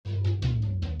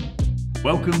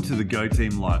Welcome to the Go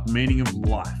Team Life Meaning of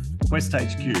Life, Quest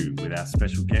HQ, with our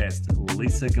special guest,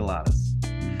 Lisa Galatis.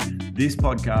 This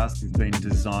podcast has been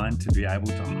designed to be able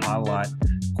to highlight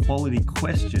quality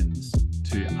questions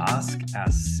to ask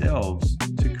ourselves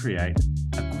to create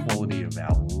a quality of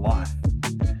our life.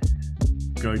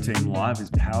 Go Team Live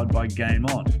is powered by Game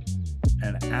On,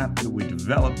 an app that we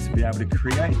developed to be able to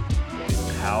create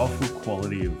this powerful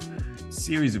quality of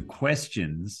series of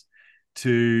questions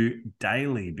to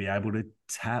daily be able to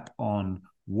tap on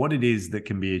what it is that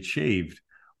can be achieved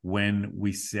when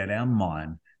we set our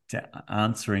mind to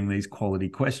answering these quality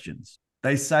questions.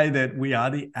 They say that we are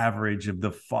the average of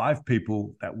the 5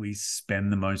 people that we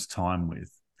spend the most time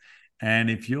with. And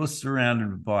if you're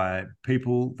surrounded by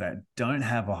people that don't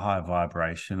have a high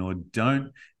vibration or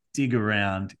don't dig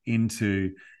around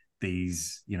into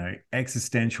these,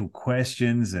 existential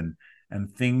questions and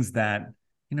things that,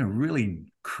 really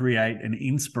create an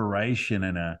inspiration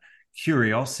and a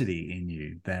curiosity in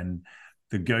you, then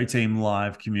the Go Team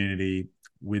Live community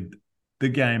with the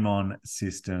Game On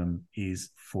system is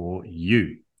for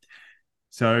you.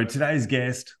 So today's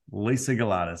guest, Lisa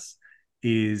Galatis,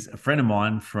 is a friend of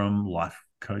mine from Life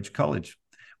Coach College,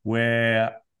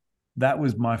 where that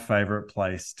was my favorite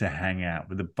place to hang out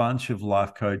with a bunch of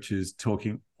life coaches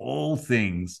talking all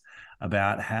things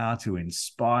about how to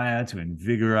inspire, to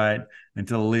invigorate, and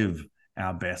to live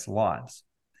our best lives.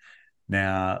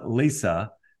 Now,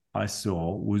 Lisa, I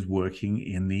saw, was working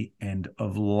in the end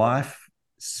of life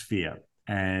sphere.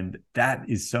 And that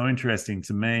is so interesting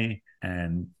to me.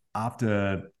 And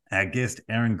after our guest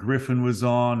Erin Griffin was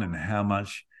on and how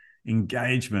much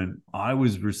engagement I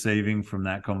was receiving from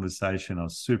that conversation, I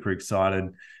was super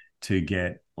excited to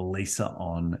get Lisa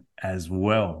on as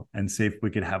well and see if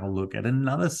we could have a look at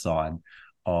another side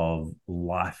of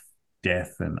life,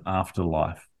 death, and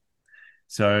afterlife.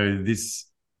 So this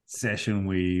session,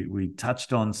 we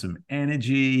touched on some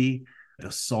energy,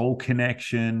 the soul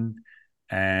connection,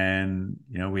 and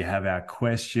we have our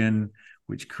question,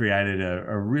 which created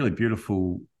a really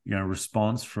beautiful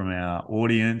response from our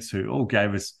audience, who all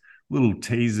gave us little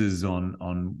teasers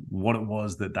on what it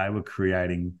was that they were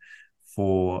creating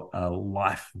for a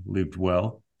life lived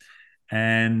well.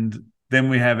 And then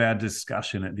we have our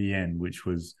discussion at the end, which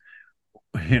was,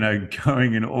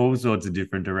 going in all sorts of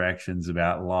different directions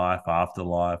about life,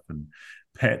 afterlife, and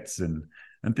pets and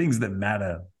things that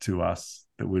matter to us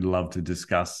that we'd love to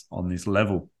discuss on this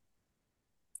level.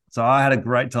 So I had a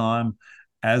great time,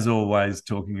 as always,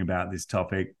 talking about this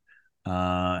topic. And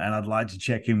I'd like to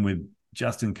check in with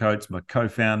Justin Coates, my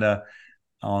co-founder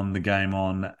on the Game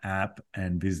On app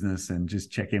and business, and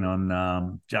just check in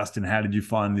on Justin. How did you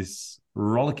find this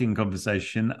rollicking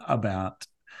conversation about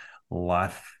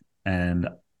life,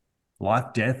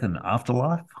 death, and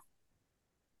afterlife?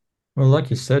 Well,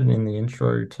 like you said in the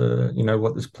intro to,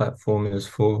 what this platform is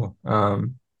for,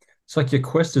 it's like your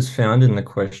quest is found in the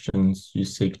questions you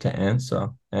seek to answer.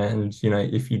 And,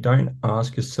 if you don't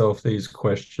ask yourself these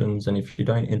questions and if you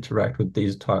don't interact with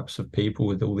these types of people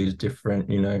with all these different,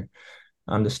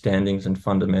 understandings and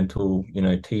fundamental,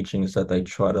 teachings that they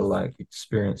try to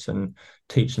experience and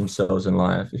teach themselves in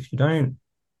life, if you don't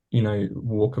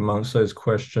walk amongst those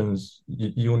questions,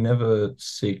 you'll never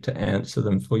seek to answer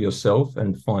them for yourself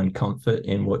and find comfort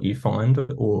in what you find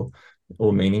or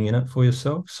meaning in it for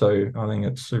yourself. So I think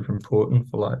it's super important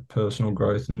for personal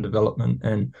growth and development.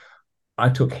 And I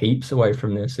took heaps away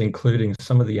from this, including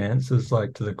some of the answers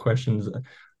to the questions.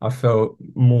 I felt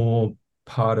more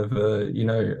part of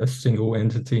a single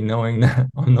entity, knowing that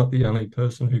I'm not the only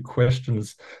person who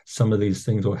questions some of these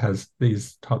things or has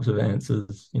these types of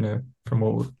answers, from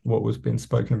what was being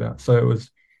spoken about. So it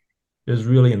was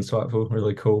really insightful,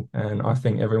 really cool, and I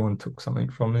think everyone took something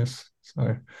from this.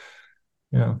 So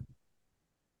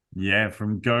Yeah,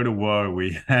 from go to woe,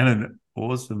 we had an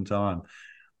awesome time.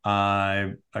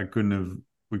 We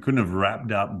couldn't have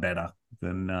wrapped up better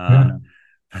than yeah.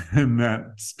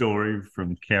 that story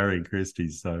from Kerry Christie.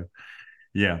 So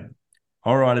yeah.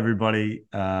 All right, everybody.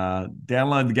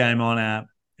 Download the Game On app.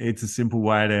 It's a simple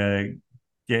way to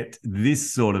get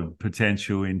this sort of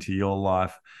potential into your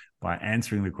life by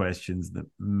answering the questions that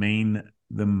mean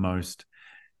the most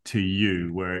to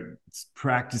you, where it's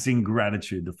practicing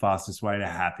gratitude, the fastest way to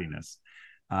happiness,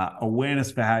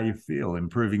 awareness for how you feel,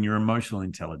 improving your emotional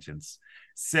intelligence,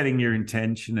 setting your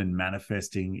intention and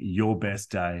manifesting your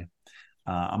best day,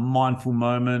 a mindful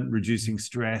moment, reducing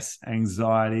stress,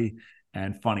 anxiety,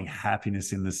 and finding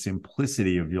happiness in the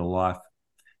simplicity of your life,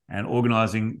 and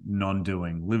organizing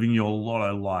non-doing, living your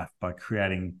lotto life by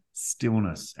creating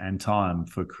stillness and time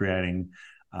for creating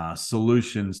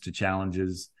solutions to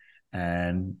challenges,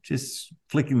 and just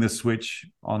flicking the switch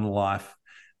on life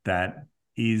that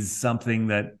is something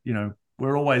that,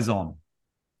 we're always on.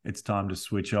 It's time to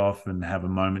switch off and have a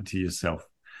moment to yourself.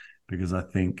 Because I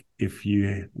think if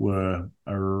you were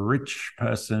a rich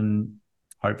person,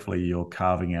 hopefully you're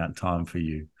carving out time for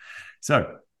you.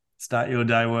 So start your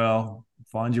day well,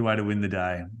 find your way to win the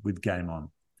day with Game On.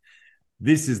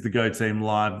 This is the Go Team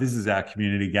Live. This is our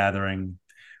community gathering.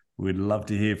 We'd love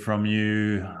to hear from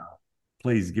you.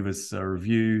 Please give us a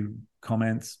review,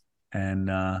 comments, and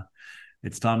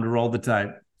it's time to roll the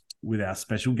tape with our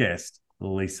special guest,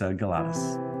 Lisa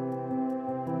Galatis.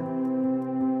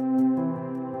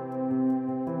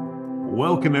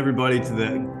 Welcome, everybody, to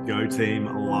the Go Team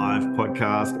Live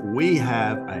podcast. We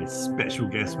have a special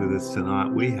guest with us tonight.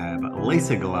 We have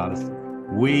Lisa Galatis.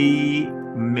 We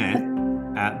met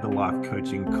at the Life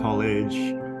Coaching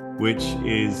College, which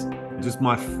is just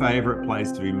my favorite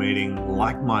place to be meeting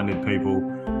like-minded people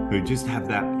who just have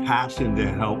that passion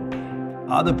to help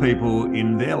other people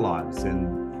in their lives.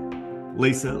 And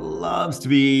Lisa loves to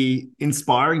be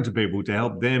inspiring to people to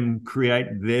help them create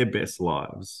their best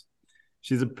lives.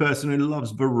 She's a person who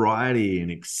loves variety and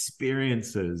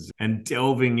experiences and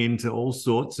delving into all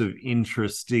sorts of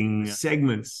interesting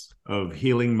segments of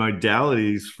healing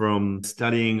modalities, from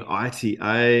studying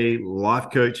ITA, life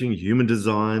coaching, human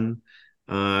design,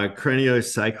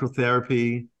 craniosacral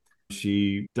therapy.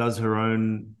 She does her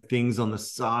own things on the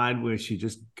side where she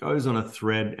just goes on a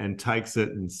thread and takes it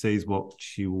and sees what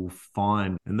she will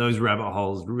find. And those rabbit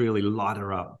holes really light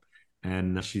her up.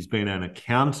 And she's been an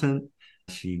accountant.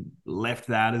 She left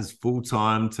that as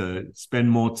full-time to spend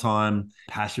more time,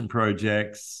 passion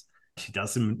projects. She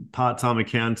does some part-time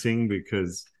accounting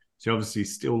because she obviously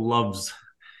still loves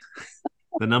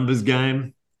the numbers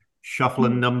game,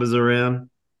 shuffling numbers around.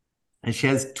 And she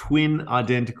has twin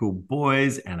identical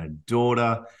boys and a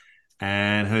daughter.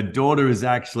 And her daughter is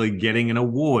actually getting an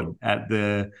award at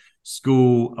the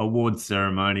school award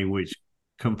ceremony, which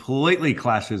completely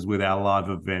clashes with our live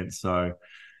event. So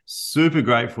super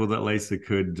grateful that Lisa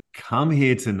could come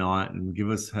here tonight and give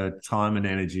us her time and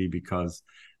energy, because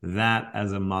that,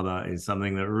 as a mother, is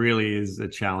something that really is a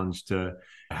challenge, to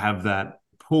have that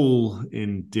pull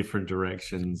in different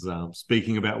directions,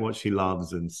 speaking about what she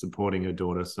loves and supporting her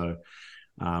daughter. So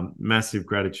massive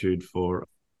gratitude for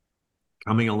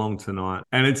coming along tonight.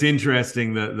 And it's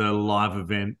interesting that the live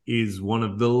event is one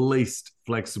of the least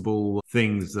flexible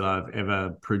things that I've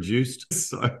ever produced.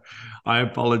 So I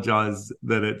apologize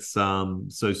that it's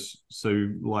so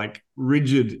like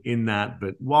rigid in that.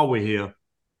 But while we're here,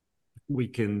 we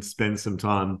can spend some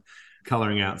time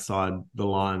coloring outside the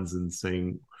lines and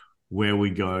seeing where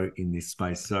we go in this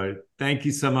space. So thank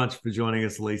you so much for joining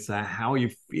us, Lisa. How are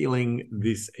you feeling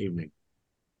this evening?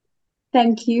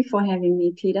 Thank you for having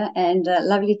me, Peter, and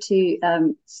lovely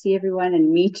to see everyone and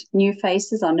meet new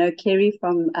faces. I know Kerry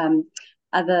from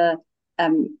other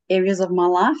areas of my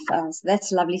life, so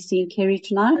that's lovely seeing Kerry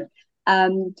tonight.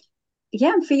 Yeah,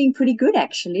 I'm feeling pretty good,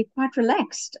 actually, quite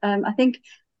relaxed. I think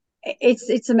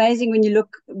it's amazing when you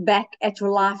look back at your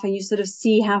life and you sort of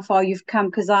see how far you've come,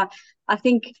 because I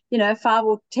think, 5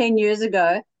 or 10 years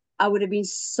ago, I would have been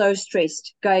so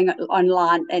stressed going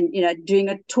online and, doing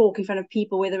a talk in front of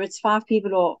people, whether it's 5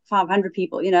 people or 500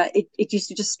 people. It used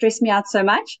to just stress me out so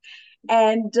much.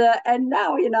 And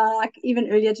now, like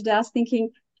even earlier today, I was thinking,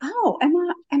 oh,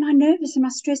 am I nervous? Am I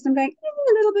stressed? I'm going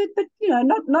a little bit, but,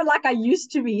 not like I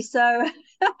used to be. So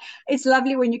it's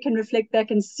lovely when you can reflect back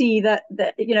and see that,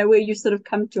 where you sort of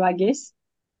come to, I guess.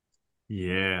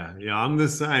 Yeah, I'm the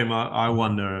same. I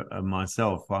wonder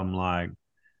myself. I'm like,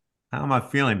 how am I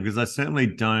feeling? Because I certainly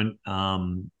don't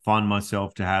find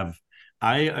myself to have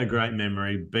a great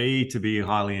memory, B, to be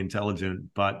highly intelligent,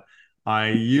 but I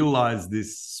utilize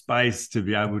this space to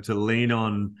be able to lean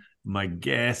on my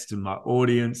guest and my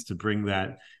audience to bring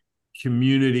that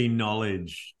community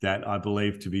knowledge that I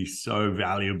believe to be so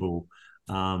valuable.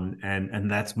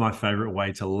 And that's my favorite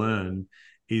way to learn,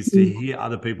 is to hear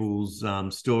other people's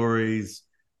stories,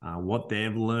 what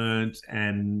they've learned,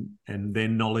 and their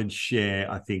knowledge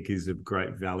share, I think, is of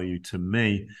great value to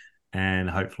me. And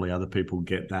hopefully other people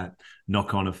get that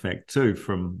knock-on effect too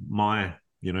from my,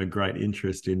 great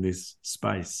interest in this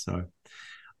space. So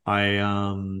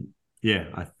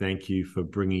I thank you for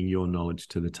bringing your knowledge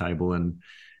to the table. And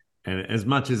as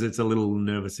much as it's a little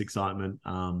nervous excitement,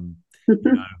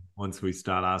 once we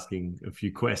start asking a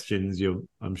few questions,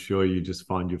 I'm sure you just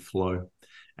find your flow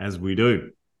as we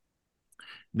do.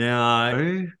 Now,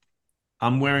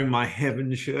 I'm wearing my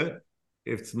Heaven shirt.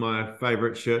 It's my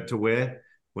favorite shirt to wear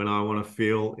when I want to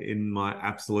feel in my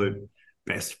absolute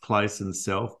best place and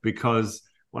self, because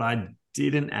what I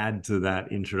didn't add to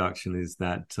that introduction is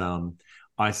that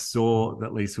I saw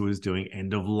that Lisa was doing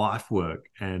end of life work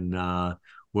and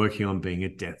working on being a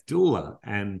death doula.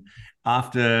 And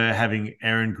after having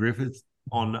Erin Griffiths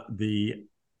on the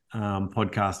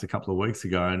podcast a couple of weeks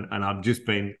ago, and I've just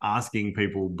been asking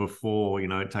people before,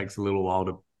 it takes a little while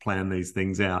to plan these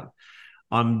things out.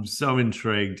 I'm so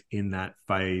intrigued in that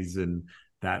phase and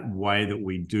that way that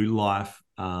we do life.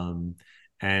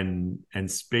 And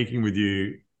speaking with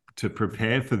you to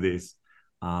prepare for this,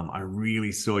 I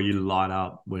really saw you light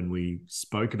up when we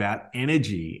spoke about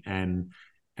energy, and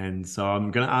so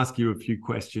I'm going to ask you a few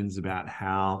questions about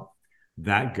how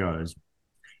that goes.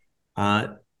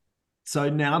 So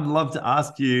now I'd love to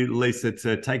ask you, Lisa,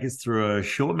 to take us through a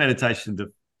short meditation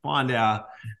to find our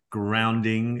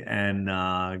grounding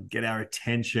and get our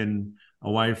attention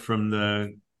away from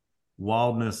the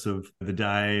wildness of the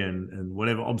day and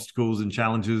whatever obstacles and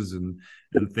challenges and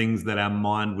things that our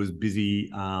mind was busy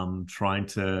trying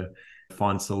to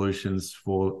find solutions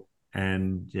for.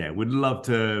 And yeah, we'd love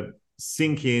to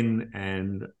sink in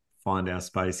and find our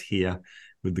space here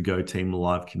with the Go Team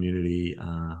Live community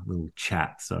little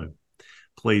chat. So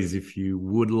please, if you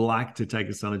would like to take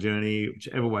us on a journey,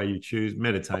 whichever way you choose,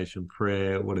 meditation,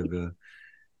 prayer, whatever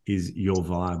is your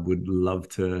vibe, would love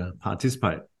to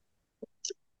participate.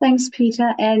 Thanks,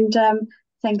 Peter, and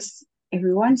thanks,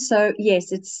 everyone. So,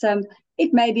 yes,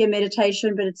 it may be a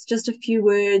meditation, but it's just a few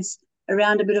words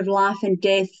around a bit of life and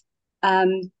death,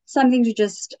 something to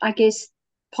just, I guess,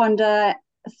 ponder,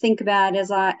 think about as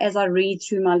I read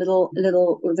through my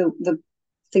the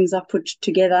things I've put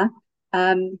together.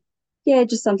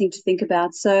 Just something to think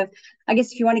about. So, I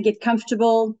guess if you want to get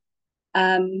comfortable,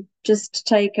 just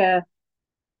take a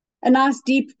nice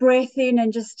deep breath in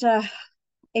and just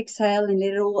exhale and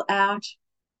let it all out.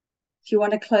 If you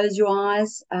want to close your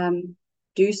eyes,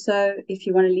 do so. If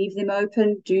you want to leave them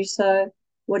open, do so.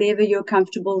 Whatever you're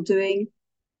comfortable doing,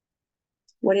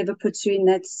 whatever puts you in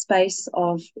that space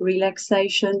of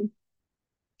relaxation.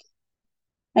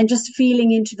 And just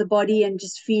feeling into the body and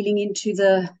just feeling into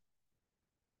the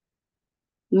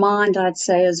mind, I'd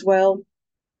say, as well.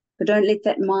 But don't let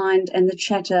that mind and the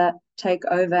chatter take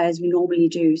over as we normally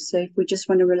do. So if we just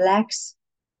want to relax,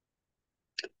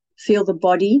 feel the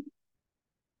body,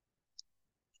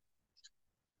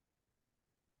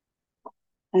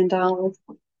 and I'll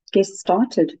get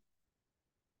started.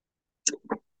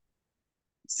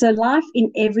 So life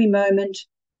in every moment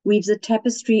weaves a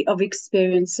tapestry of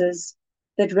experiences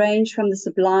that range from the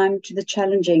sublime to the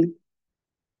challenging.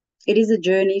 It is a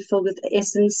journey filled with the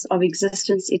essence of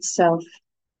existence itself,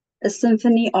 a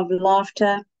symphony of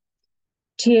laughter,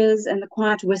 tears, and the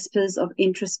quiet whispers of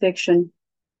introspection.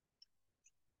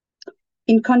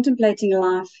 In contemplating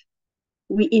life,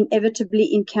 we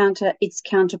inevitably encounter its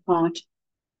counterpart,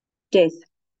 death,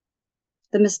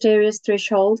 the mysterious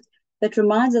threshold that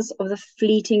reminds us of the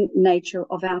fleeting nature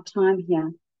of our time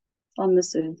here on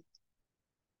this earth.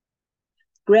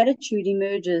 Gratitude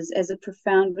emerges as a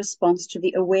profound response to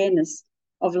the awareness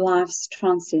of life's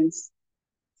transience.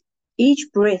 Each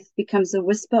breath becomes a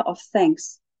whisper of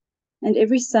thanks, and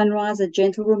every sunrise a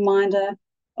gentle reminder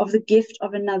of the gift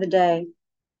of another day.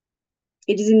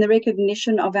 It is in the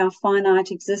recognition of our finite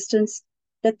existence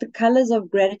that the colors of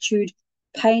gratitude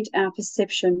paint our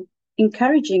perception,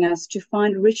 encouraging us to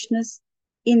find richness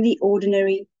in the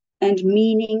ordinary and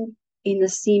meaning in the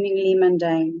seemingly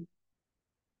mundane.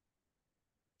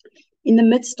 In the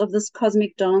midst of this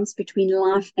cosmic dance between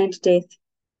life and death,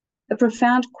 a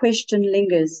profound question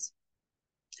lingers.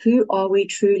 Who are we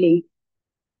truly?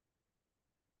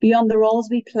 Beyond the roles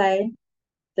we play,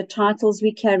 the titles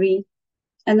we carry,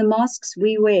 and the masks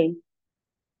we wear,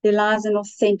 there lies an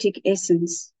authentic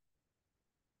essence.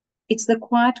 It's the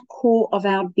quiet core of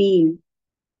our being,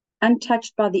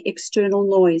 untouched by the external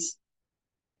noise,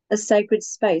 a sacred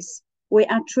space where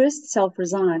our truest self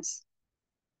resides.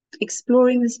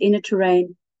 Exploring this inner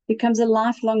terrain becomes a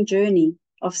lifelong journey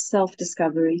of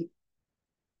self-discovery,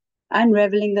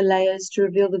 unraveling the layers to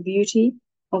reveal the beauty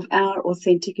of our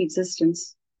authentic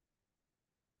existence.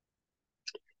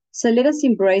 So let us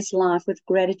embrace life with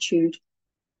gratitude,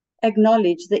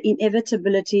 acknowledge the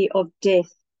inevitability of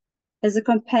death as a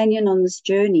companion on this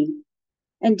journey,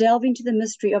 and delve into the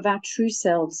mystery of our true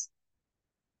selves.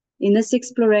 In this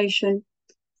exploration,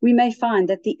 we may find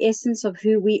that the essence of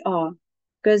who we are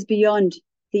goes beyond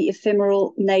the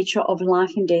ephemeral nature of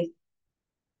life and death,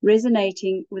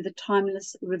 resonating with the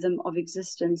timeless rhythm of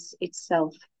existence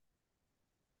itself.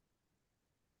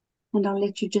 And I'll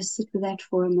let you just sit with that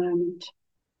for a moment.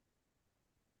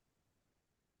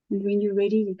 And when you're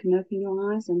ready, you can open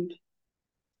your eyes and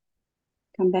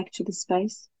come back to the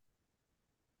space.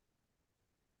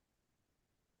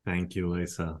 Thank you,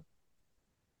 Lisa.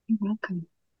 You're welcome.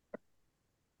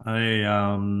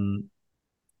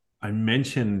 I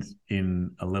mentioned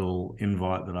in a little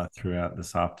invite that I threw out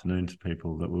this afternoon to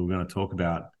people that we were going to talk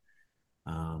about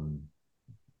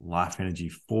life energy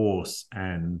force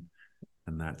and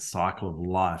that cycle of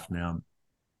life. Now,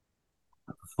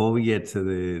 before we get to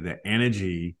the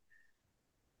energy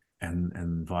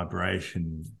and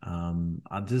vibration,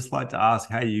 I'd just like to ask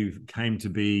how you came to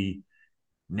be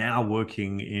now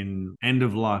working in end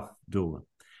of life doula.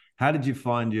 How did you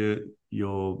find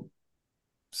yourself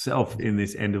in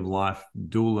this end of life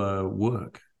doula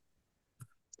work?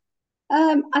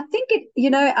 I think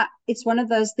it's one of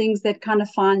those things that kind of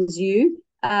finds you.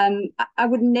 I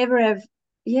would never have,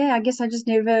 I guess I just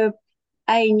never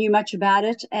knew much about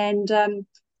it, and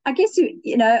I guess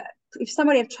if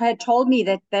somebody had told me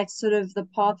that that's sort of the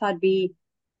path I'd be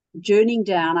journeying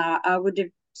down, I would have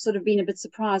sort of been a bit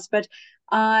surprised. But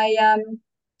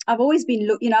I've always been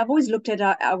I've always looked at.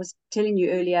 I was telling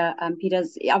you earlier, Peter,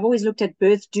 I've always looked at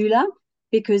birth doula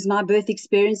because my birth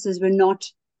experiences were not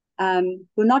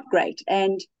great,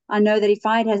 and I know that if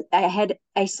I had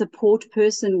a support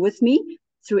person with me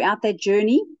throughout that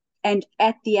journey and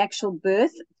at the actual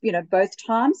birth, both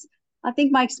times, I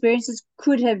think my experiences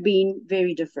could have been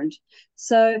very different.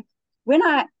 So when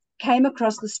I came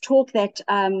across this talk that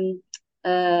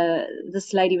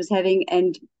this lady was having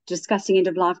and discussing end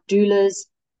of life doulas,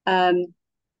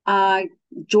 I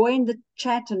joined the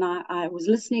chat and I was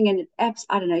listening, and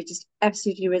I don't know, it just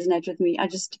absolutely resonated with me. I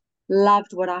just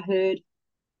loved what I heard.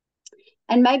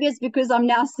 And maybe it's because I'm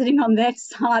now sitting on that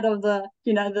side of the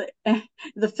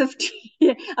 50.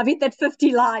 I've hit that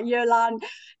 50-year line,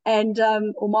 and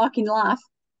or mark in life,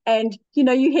 and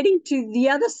you're heading to the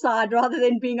other side rather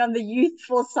than being on the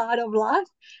youthful side of life,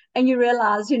 and you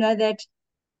realize that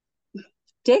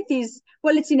death is,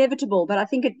 well, it's inevitable, but I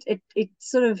think it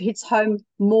sort of hits home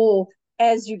more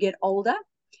as you get older.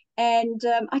 And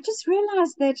I just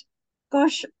realized that,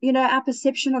 gosh, our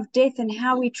perception of death and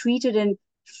how we treat it, and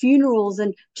funerals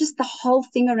and just the whole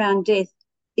thing around death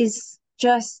is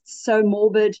just so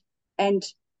morbid and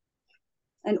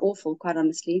awful, quite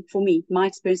honestly. For me, my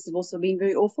experience has also been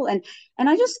very awful, and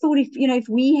I just thought, if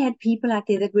we had people out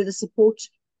there that were the support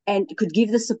and could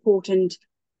give the support and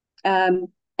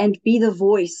be the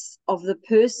voice of the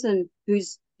person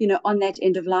who's on that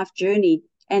end of life journey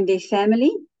and their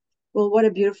family, well, what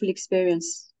a beautiful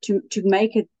experience to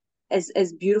make it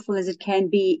as beautiful as it can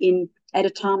be at a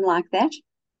time like that.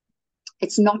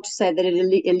 It's not to say that it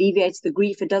alleviates the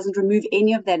grief. It doesn't remove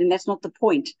any of that, and that's not the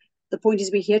point. The point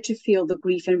is we're here to feel the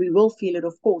grief, and we will feel it,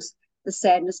 of course, the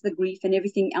sadness, the grief, and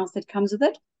everything else that comes with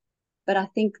it. But I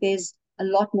think there's a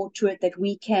lot more to it that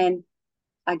we can,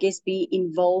 I guess, be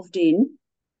involved in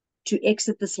to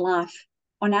exit this life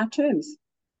on our terms.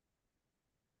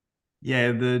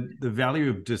 Yeah, the value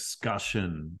of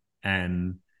discussion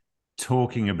and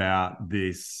talking about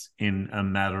this in a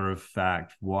matter of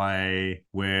fact way,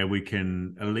 where we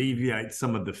can alleviate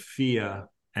some of the fear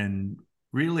and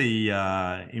really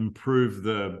improve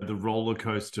the roller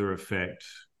coaster effect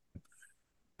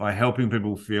by helping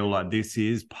people feel like this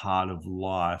is part of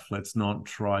life. Let's not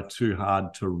try too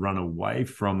hard to run away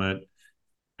from it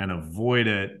and avoid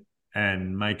it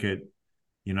and make it,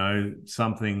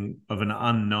 something of an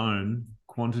unknown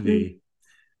quantity.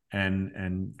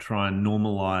 And try and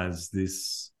normalize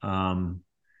this,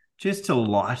 just to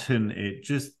lighten it,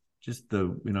 just the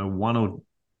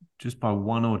by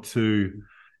one or two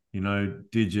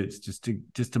digits,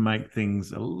 just to make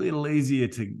things a little easier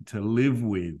to live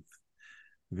with,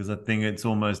 because I think it's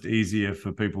almost easier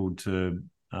for people to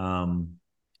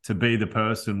be the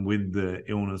person with the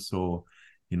illness, or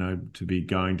to be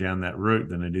going down that route,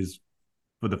 than it is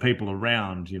for the people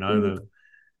around.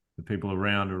 The people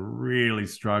around are really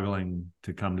struggling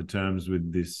to come to terms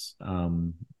with this.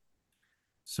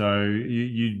 So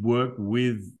you work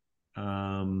with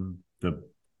the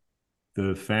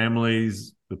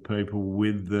families, the people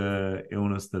with the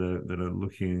illness that are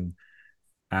looking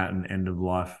at an end of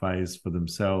life phase for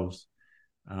themselves.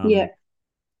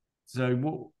 So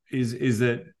what is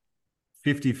it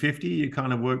 50-50? You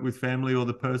kind of work with family or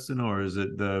the person, or is it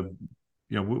who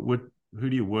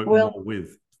do you work more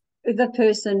with? The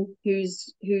person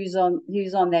who's on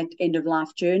that end of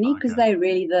life journey, because they're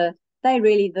really the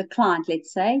client,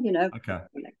 let's say. Okay.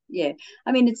 Yeah,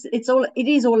 I mean, it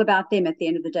is all about them at the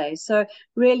end of the day. So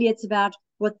really it's about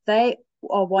what they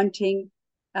are wanting,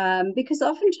 because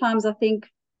oftentimes I think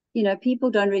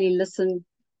people don't really listen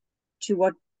to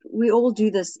what we all do.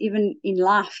 This even in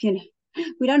life,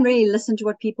 we don't really listen to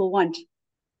what people want,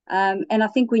 and I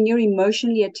think when you're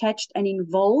emotionally attached and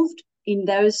involved in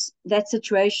that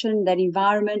situation, that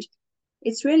environment,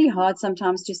 it's really hard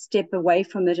sometimes to step away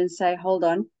from it and say, hold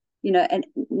on, and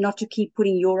not to keep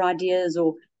putting your ideas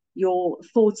or your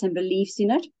thoughts and beliefs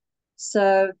in it.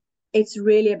 So it's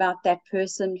really about that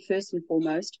person first and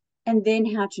foremost, and then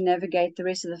how to navigate the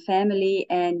rest of the family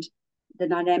and the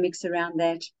dynamics around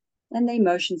that and the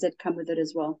emotions that come with it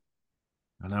as well.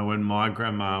 I know when my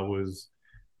grandma was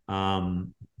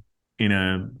in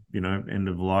a end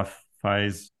of life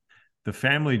phase, the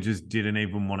family just didn't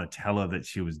even want to tell her that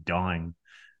she was dying,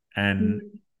 and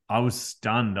I was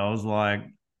stunned. I was like,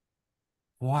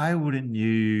 why wouldn't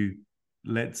you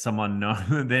let someone know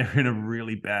that they're in a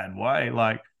really bad way?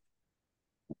 Like,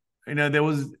 there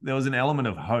was an element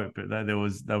of hope. They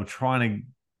were trying to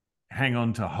hang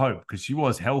on to hope because she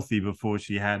was healthy before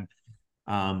she had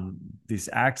this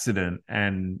accident,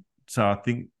 and so I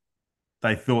think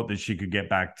they thought that she could get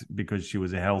back because she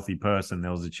was a healthy person.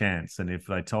 There was a chance, and if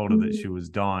they told her that she was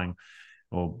dying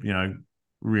or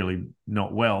really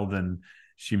not well, then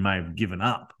she may have given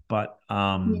up. But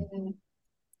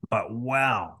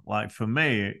wow, like for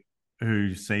me,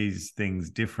 who sees things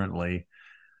differently,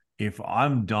 if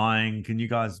I'm dying, can you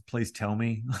guys please tell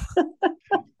me?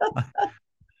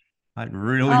 I'd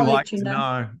really I'll like let you to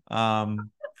know. know.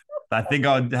 I think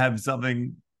I'd have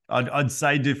something. I'd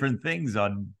say different things.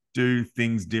 I'd do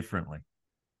things differently.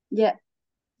 Yeah.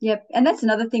 Yep. And that's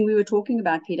another thing we were talking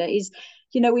about, Peter, is,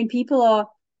 when people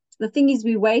the thing is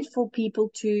we wait for people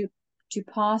to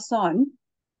pass on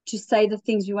to say the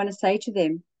things we want to say to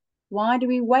them. Why do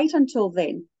we wait until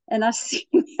then? And I see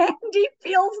Andy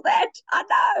feels that. I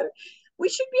know. We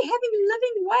should be having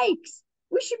living wakes.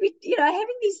 We should be,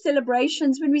 having these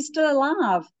celebrations when we're still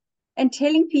alive and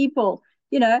telling people,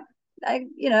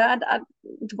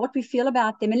 what we feel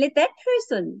about them, and let that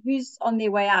person who's on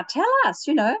their way out tell us,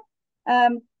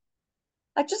 um,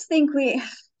 I just think we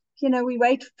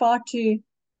wait far too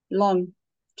long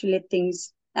to let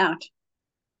things out.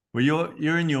 Well,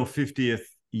 you're in your 50th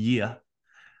year,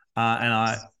 and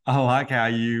I like how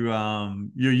you're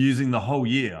using the whole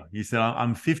year. You said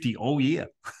I'm 50 all year,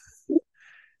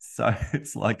 so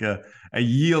it's like a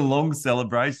year long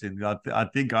celebration. I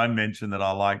think I mentioned that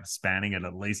I like spanning it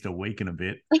at least a week and a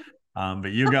bit,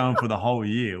 but you're going for the whole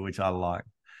year, which I like.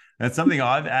 That's something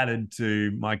I've added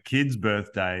to my kids'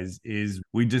 birthdays is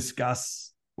we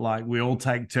discuss, like we all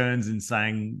take turns in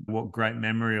saying what great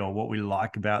memory or what we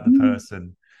like about the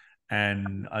person.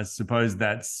 And I suppose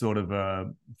that's sort of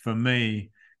for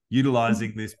me,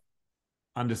 utilizing this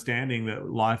understanding that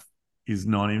life is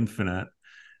not infinite.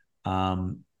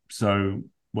 So,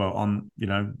 well, on,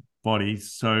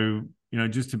 bodies. So,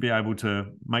 just to be able to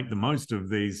make the most of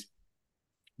these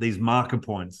marker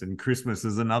points, and Christmas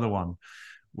is another one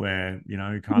where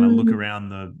kind of look around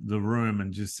the room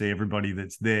and just see everybody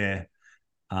that's there,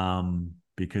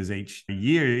 because each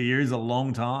year is a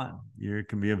long time. Year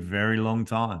can be a very long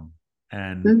time,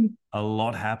 and a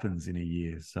lot happens in a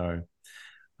year. So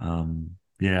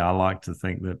yeah, I like to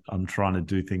think that I'm trying to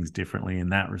do things differently in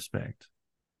that respect.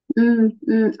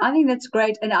 I think that's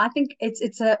great, and I think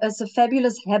it's a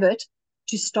fabulous habit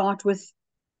to start with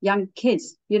young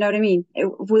kids. You know what I mean?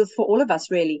 For all of us,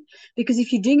 really, because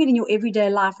if you're doing it in your everyday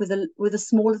life with the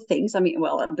smaller things, I mean,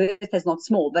 well, a birthday is not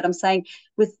small, but I'm saying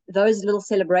with those little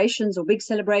celebrations or big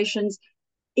celebrations,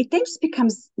 it then just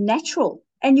becomes natural,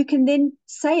 and you can then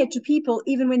say it to people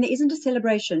even when there isn't a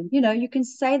celebration. You can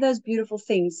say those beautiful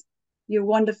things. You're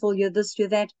wonderful. You're this. You're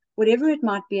that. Whatever it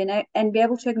might be, and be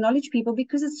able to acknowledge people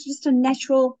because it's just a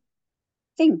natural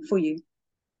thing for you.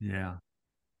 Yeah.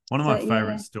 One of So my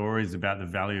favorite yeah. stories about the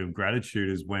value of gratitude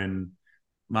is when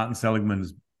Martin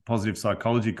Seligman's positive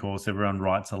psychology course, everyone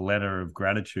writes a letter of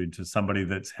gratitude to somebody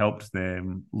that's helped their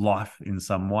life in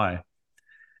some way.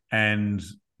 And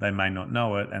they may not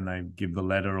know it, and they give the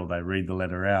letter or they read the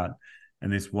letter out.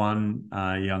 And this one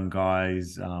young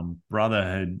guy's brother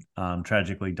had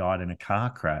tragically died in a car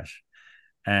crash.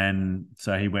 And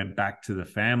so he went back to the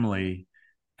family,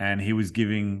 and he was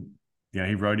giving,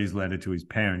 he wrote his letter to his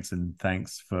parents and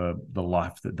thanks for the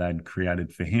life that they'd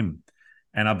created for him.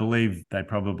 And I believe they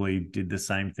probably did the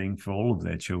same thing for all of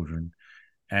their children.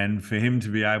 And for him to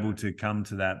be able to come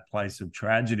to that place of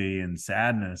tragedy and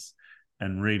sadness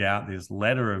and read out this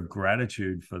letter of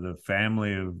gratitude for the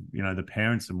family of, the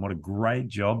parents, and what a great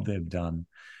job they've done.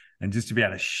 And just to be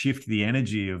able to shift the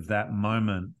energy of that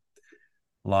moment,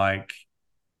 like,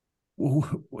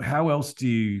 how else do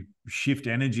you shift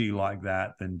energy like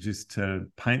that than just to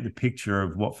paint the picture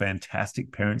of what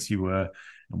fantastic parents you were,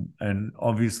 and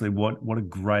obviously what a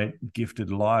great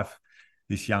gifted life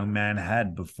this young man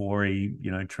had before he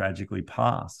tragically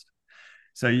passed.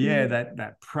 So yeah,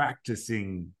 that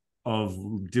practicing of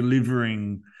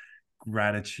delivering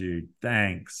gratitude,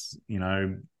 thanks,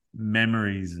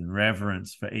 memories and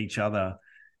reverence for each other,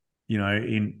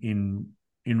 in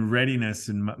readiness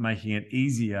and making it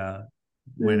easier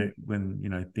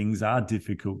when things are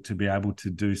difficult to be able to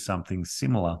do something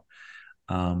similar.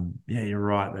 Yeah, you're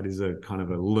right. That is a kind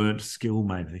of a learnt skill,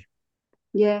 maybe.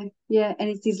 Yeah, yeah. And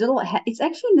it's these it's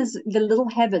actually the little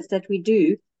habits that we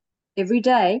do every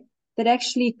day that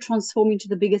actually transform into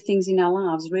the bigger things in our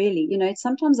lives, really. It's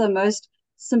sometimes the most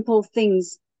simple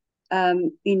things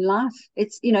in life.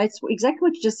 It's exactly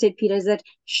what you just said, Peter, is that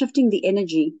shifting the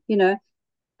energy.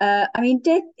 I mean,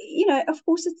 death, of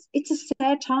course it's a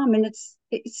sad time, and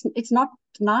it's not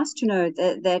nice to know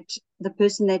that the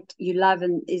person that you love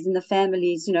and is in the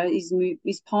family is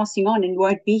passing on and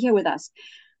won't be here with us.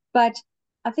 But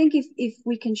I think if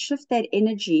we can shift that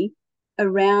energy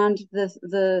around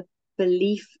the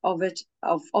belief of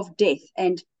death,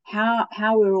 and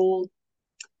how we're all,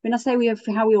 when I say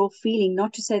how we're all feeling,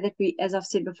 not to say that we, as I've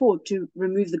said before, to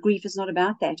remove the grief, is not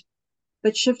about that,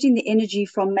 but shifting the energy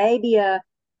from maybe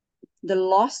the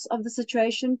loss of the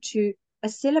situation to a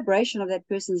celebration of that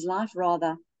person's life,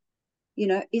 rather.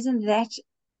 Isn't that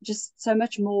just so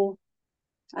much more,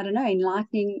 I don't know,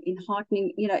 enlightening,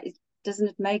 enheartening? Doesn't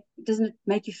it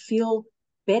make you feel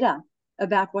better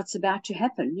about what's about to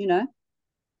happen?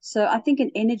 So I think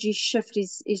an energy shift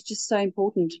is just so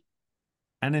important.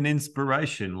 And an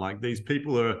inspiration. Like, these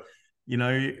people are,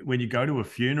 when you go to a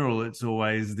funeral, it's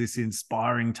always this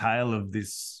inspiring tale of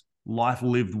this life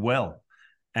lived well,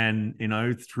 and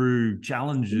through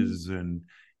challenges, and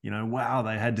wow,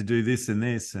 they had to do this and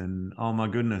this, and oh my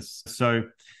goodness. So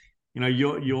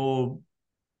your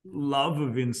love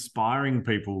of inspiring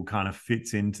people kind of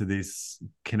fits into this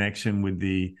connection with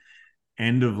the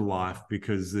end of life,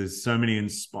 because there's so many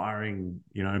inspiring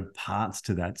parts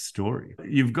to that story.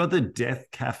 You've got the Death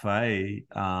Cafe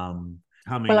coming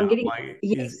Well, I'm up. getting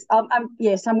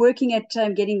yes, I'm working at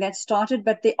getting that started.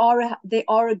 But there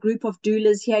are a group of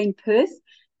doulas here in Perth,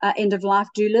 end of life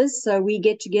doulas. So we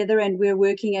get together and we're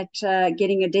working at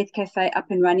getting a Death Cafe up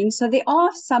and running. So there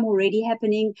are some already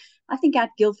happening, I think, at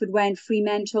Guildford Way and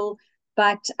Fremantle.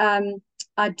 But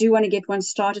I do want to get one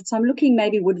started. So I'm looking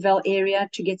maybe Woodvale area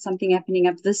to get something happening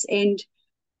up this end.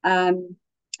 And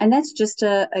that's just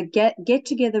a get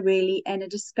together, really, and a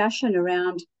discussion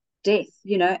around death,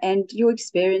 and your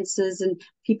experiences, and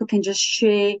people can just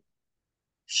share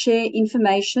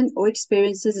information or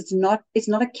experiences. It's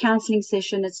not a counseling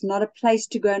session. It's not a place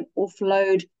to go and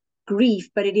offload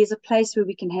grief, but it is a place where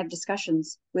we can have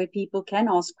discussions, where people can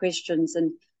ask questions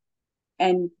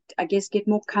and I guess get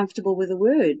more comfortable with the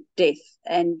word death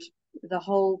and the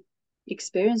whole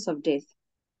experience of death.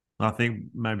 I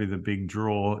think maybe the big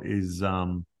draw is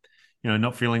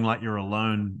not feeling like you're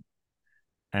alone.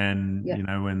 And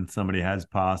when somebody has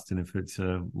passed, and if it's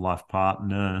a life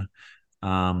partner,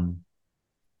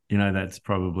 that's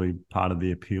probably part of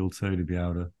the appeal too, to be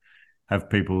able to have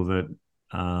people that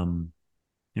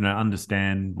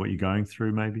understand what you're going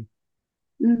through, maybe.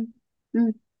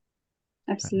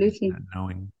 Absolutely.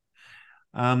 Knowing.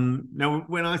 Now,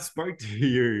 when I spoke to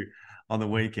you on the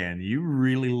weekend, you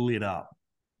really lit up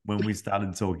when we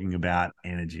started talking about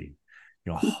energy.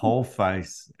 Your whole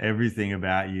face, everything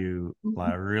about you,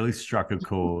 like, really struck a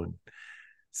chord.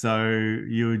 So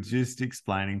you were just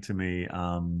explaining to me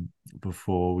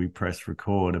before we pressed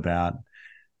record about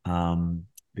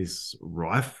this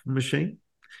Rife machine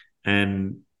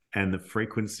and the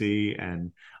frequency,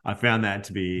 and I found that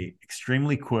to be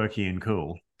extremely quirky and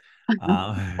cool.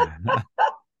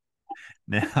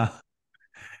 Now,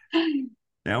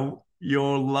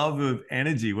 your love of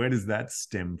energy, where does that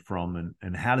stem from,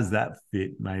 and how does that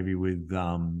fit maybe with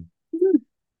the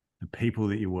people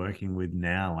that you're working with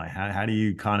now? Like, how do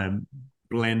you kind of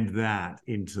blend that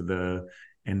into the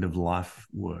end of life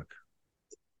work?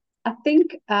 I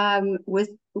think with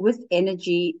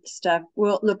energy stuff,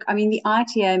 well, look, I mean, the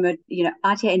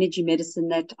ITA energy medicine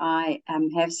that I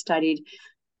have studied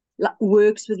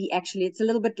works with it's a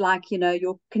little bit like,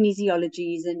 your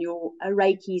kinesiologies and your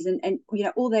Reikis and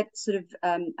all that sort of,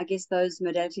 I guess, those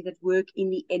modalities that work in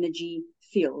the energy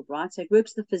field, right? So it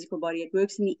works the physical body, it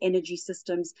works in the energy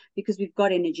systems, because we've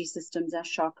got energy systems, our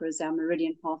chakras, our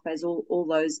meridian pathways, all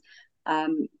those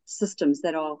systems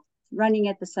that are running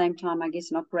at the same time, I guess,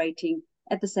 and operating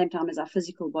at the same time as our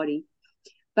physical body.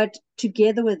 But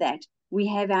together with that, we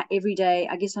have our everyday,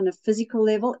 I guess, on a physical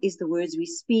level, is the words we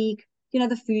speak,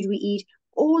 the food we eat,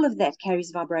 all of that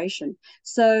carries vibration.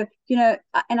 So,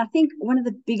 and I think one of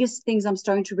the biggest things I'm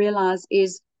starting to realize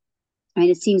is, I mean,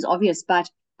 it seems obvious, but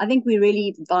I think we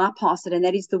really bypass it, and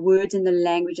that is the words and the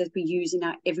language that we use in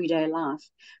our everyday life.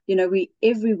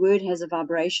 Every word has a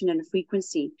vibration and a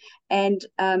frequency. And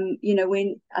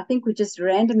when I think we just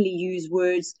randomly use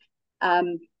words,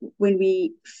 when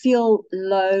we feel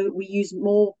low, we use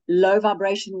more low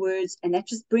vibration words, and that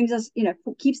just brings us,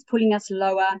 keeps pulling us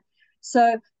lower.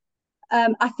 So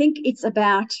I think it's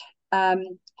about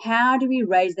how do we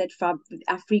raise our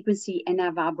frequency and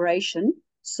our vibration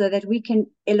so that we can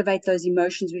elevate those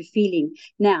emotions we're feeling.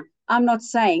 Now, I'm not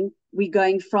saying we're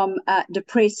going from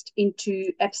depressed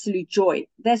into absolute joy.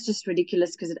 That's just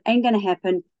ridiculous, because it ain't going to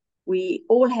happen. We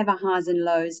all have our highs and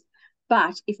lows.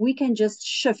 But if we can just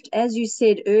shift, as you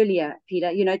said earlier,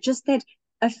 Peter, just that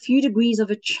a few degrees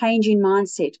of a change in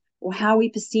mindset or how we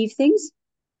perceive things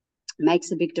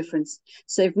makes a big difference.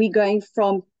 So if we're going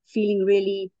from feeling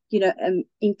really,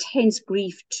 intense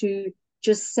grief to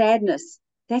just sadness,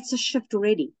 that's a shift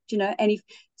already, And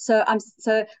so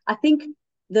I think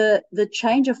the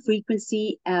change of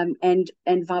frequency and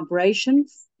vibration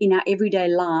in our everyday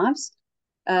lives,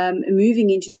 moving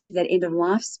into that end of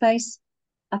life space,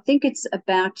 I think it's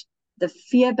about the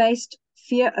fear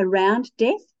around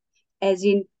death, as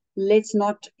in, let's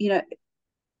not,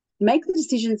 make the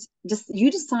decisions. Just you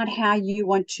decide how you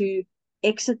want to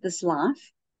exit this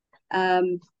life.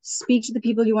 Speak to the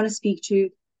people you want to speak to.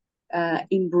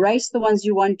 Embrace the ones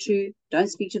you want to. Don't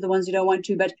speak to the ones you don't want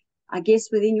to. But I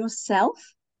guess within yourself,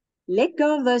 let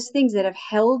go of those things that have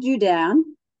held you down,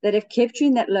 that have kept you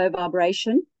in that low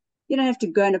vibration. You don't have to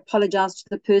go and apologize to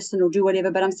the person or do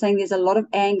whatever. But I'm saying there's a lot of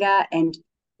anger and,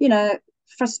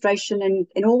 frustration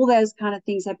and all those kind of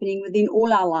things happening within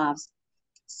all our lives.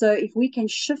 So if we can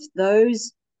shift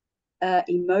those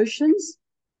emotions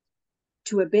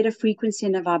to a better frequency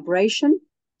and a vibration,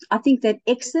 I think that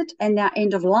exit and our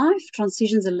end of life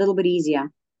transition's a little bit easier.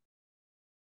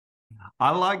 I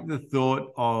like the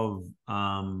thought of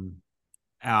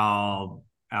our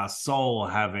soul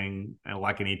having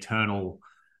like an eternal,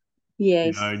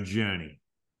 yes, journey.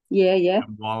 Yeah.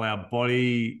 And while our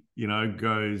body,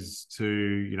 goes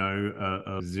to,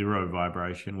 a zero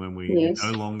vibration, when we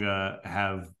no longer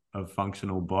have a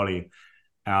functional body,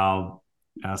 our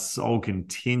soul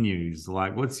continues.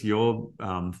 Like, what's your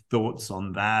thoughts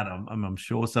on that? I'm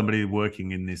sure somebody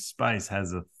working in this space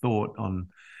has a thought on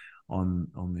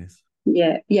this.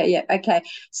 Yeah. Okay.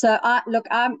 So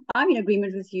I'm in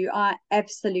agreement with you. I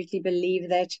absolutely believe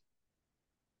that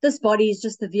this body is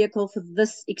just the vehicle for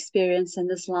this experience and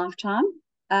this lifetime.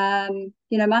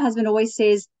 My husband always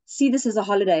says, see this as a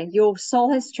holiday. Your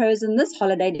soul has chosen this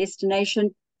holiday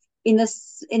destination in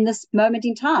this moment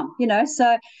in time,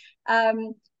 So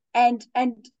and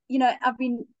I've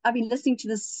been listening to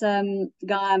this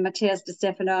guy, Matthias De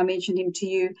Stefano. I mentioned him to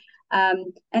you.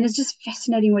 And it's just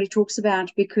fascinating what he talks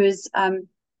about, because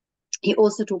he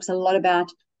also talks a lot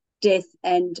about death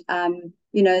and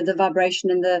the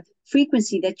vibration and the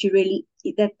frequency that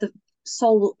the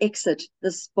soul will exit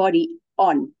this body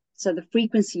on. So the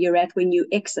frequency you're at when you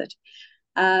exit.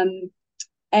 And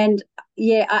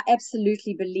yeah, I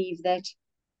absolutely believe that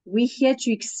we're here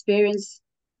to experience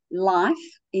life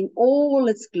in all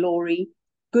its glory,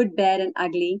 good, bad, and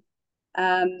ugly,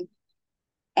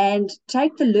 and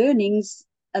take the learnings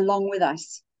along with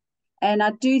us. And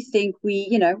I do think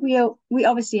we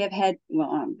obviously have had,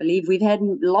 well, I believe we've had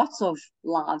lots of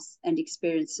lives and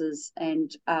experiences, and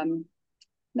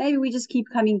maybe we just keep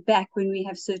coming back when we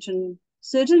have certain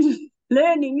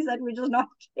learnings that we're just not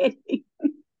getting.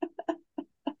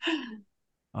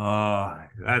 Oh,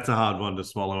 that's a hard one to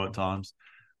swallow at times.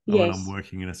 Yes. When I'm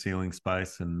working in a ceiling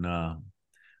space and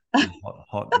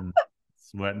hot and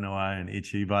sweating away and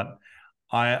itchy. But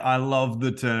I love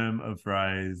the term or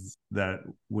phrase that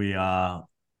we are,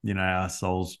 our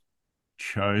souls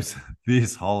chose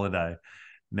this holiday.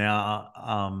 Now,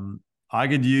 I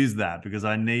could use that because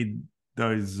I need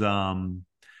those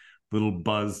little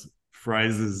buzz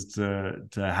phrases to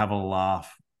have a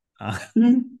laugh at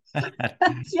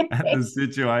the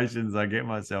situations I get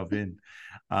myself in.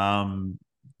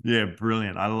 Yeah,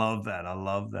 brilliant. I love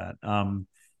that.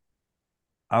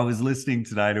 I was listening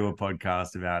today to a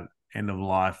podcast about end of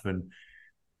life and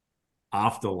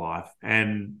afterlife,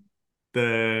 and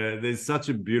there's such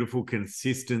a beautiful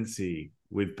consistency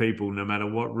with people, no matter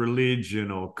what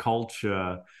religion or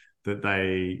culture that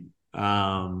they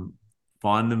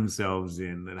find themselves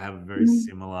in, that have a very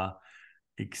similar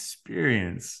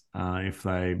experience if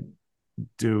they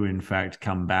do in fact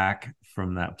come back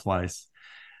from that place.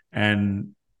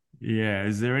 And yeah,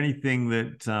 is there anything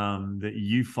that that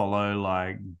you follow,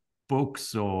 like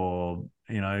books or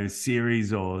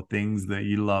series or things that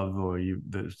you love or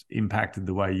that's impacted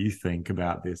the way you think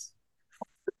about this?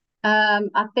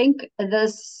 I think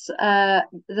this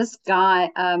guy,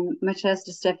 Matthias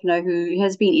De Stefano, who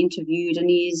has been interviewed,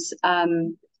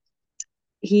 and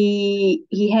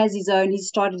he has his own. He's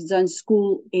started his own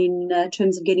school in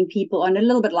terms of getting people on, a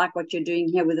little bit like what you're doing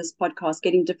here with this podcast,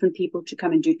 getting different people to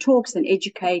come and do talks and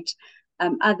educate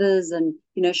others, and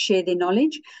share their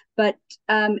knowledge. But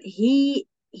he's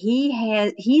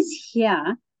here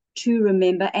to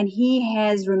remember, and he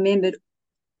has remembered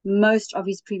most of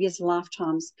his previous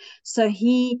lifetimes. So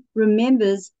he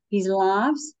remembers his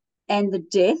lives and the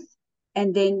death,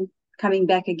 and then coming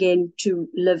back again to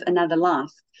live another life.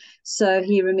 So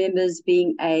he remembers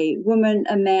being a woman,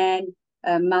 a man,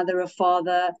 a mother, a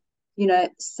father.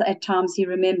 At times he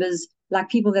remembers like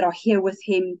people that are here with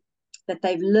him, that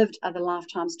they've lived other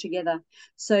lifetimes together.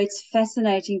 So it's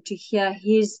fascinating to hear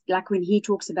like when he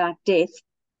talks about death,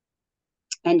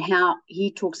 and how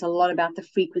he talks a lot about the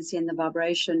frequency and the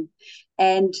vibration.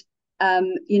 And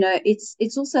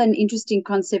it's also an interesting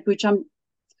concept, which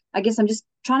I guess I'm just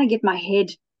trying to get my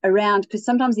head around, because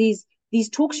sometimes these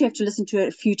talks you have to listen to it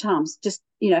a few times, just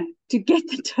to get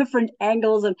the different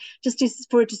angles, and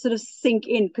for it to sort of sink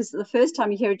in, because the first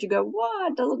time you hear it you go,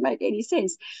 what, doesn't make any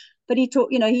sense. But he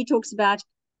talks about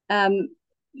when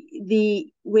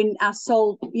our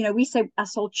soul, we say our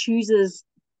soul chooses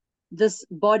this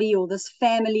body or this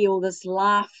family or this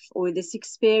life or this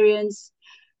experience.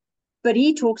 But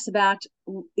he talks about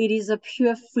it is a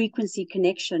pure frequency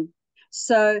connection.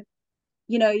 So,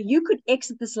 you could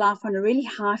exit this life on a really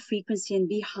high frequency and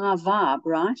be high vibe,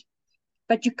 right?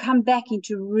 But you come back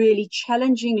into really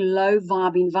challenging low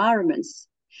vibe environments.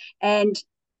 And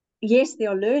yes,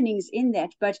 there are learnings in that,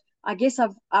 but I guess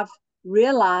I've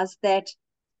realized that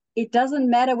it doesn't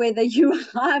matter whether you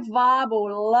high vibe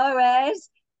or low as,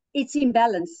 it's in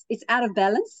balance. It's out of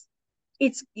balance.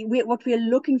 What we're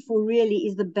looking for really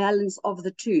is the balance of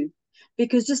the two,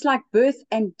 because just like birth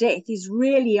and death is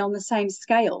really on the same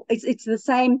scale. It's the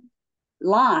same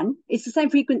line. It's the same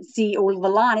frequency, or the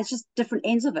line. It's just different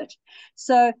ends of it.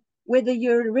 So whether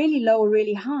you're really low or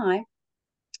really high,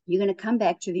 you're going to come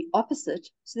back to the opposite,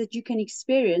 so that you can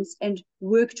experience and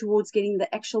work towards getting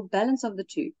the actual balance of the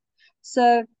two.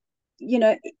 So,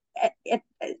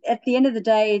 at the end of the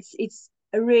day,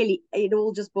 it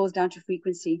all just boils down to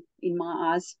frequency in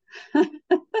my eyes.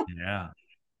 Yeah.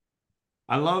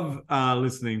 I love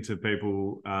listening to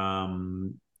people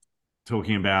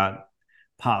talking about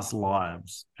past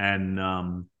lives.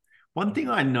 And one thing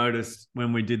I noticed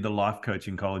when we did the life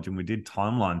coaching college and we did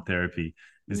timeline therapy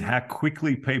is how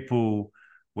quickly people,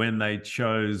 when they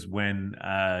chose when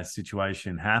a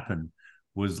situation happened,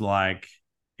 was like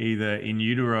either in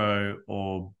utero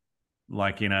or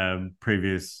like in a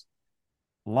previous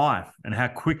life, and how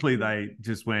quickly they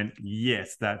just went,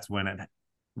 yes, that's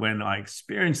when I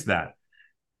experienced that.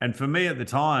 And for me at the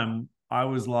time, I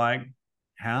was like,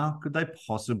 how could they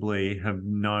possibly have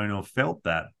known or felt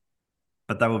that?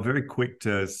 But they were very quick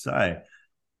to say.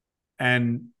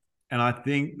 And I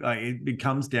think like it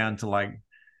comes down to like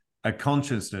a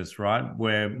consciousness, right?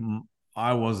 Where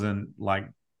I wasn't like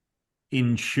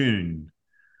in tune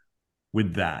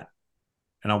with that.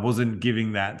 And I wasn't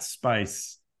giving that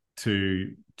space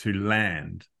to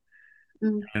land.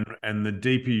 Mm. And the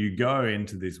deeper you go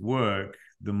into this work,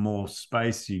 the more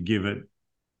space you give it,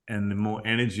 and the more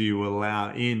energy you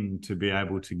allow in to be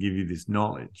able to give you this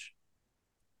knowledge.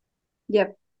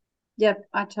 Yep,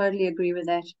 I totally agree with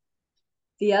that.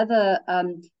 The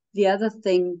other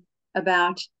thing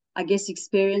about, I guess,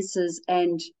 experiences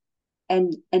and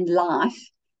life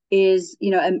is,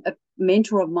 a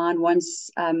mentor of mine once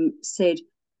said,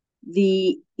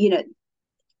 the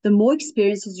more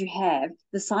experiences you have,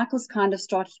 the cycles kind of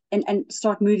start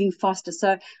moving faster.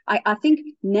 So I think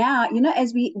now,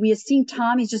 as we are seeing,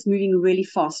 time is just moving really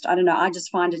fast. I don't know. I just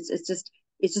find it's just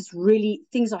really,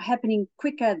 things are happening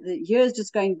quicker. The years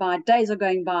just going by, days are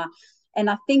going by. And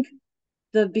I think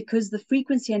because the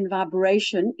frequency and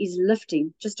vibration is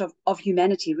lifting just of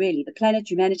humanity, really, the planet,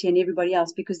 humanity, and everybody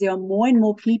else, because there are more and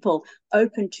more people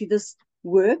open to this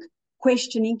work,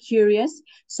 questioning, curious.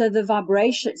 So the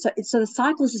vibration, so the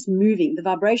cycle is just moving, the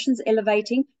vibration's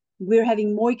elevating, we're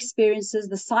having more experiences,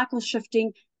 the cycle's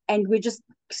shifting, and we're just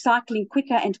cycling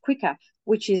quicker and quicker,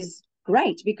 which is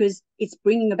great, because it's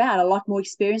bringing about a lot more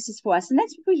experiences for us. And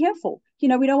that's what we're here for. We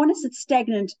don't want to sit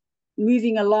stagnant,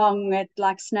 moving along at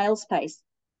like snail's pace.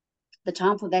 The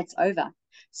time for that's over.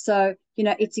 So,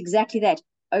 it's exactly that.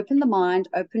 Open the mind,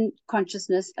 open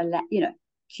consciousness,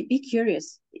 be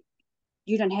curious.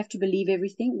 You don't have to believe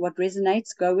everything. What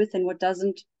resonates, go with, and what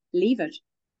doesn't, leave it.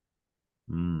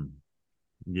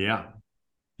 Yeah.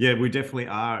 Yeah, we definitely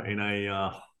are in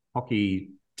a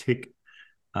hockey tick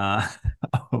uh,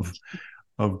 of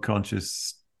of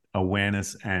conscious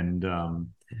awareness and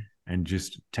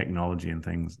just technology and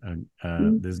things.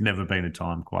 There's never been a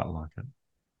time quite like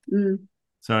it.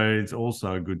 So it's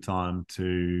also a good time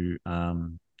to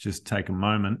just take a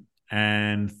moment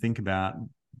and think about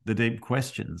the deep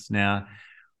questions. Now,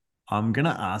 I'm going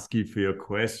to ask you for your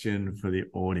question for the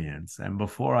audience. And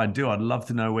before I do, I'd love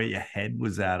to know where your head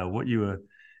was at or what you were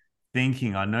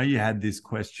thinking. I know you had this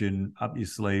question up your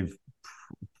sleeve.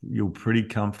 You're pretty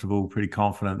comfortable, pretty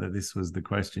confident that this was the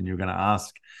question you're going to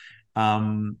ask.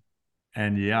 And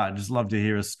yeah, I'd just love to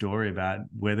hear a story about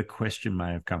where the question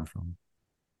may have come from.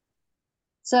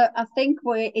 So I think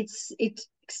where it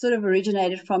sort of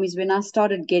originated from is when I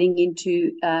started getting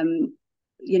into a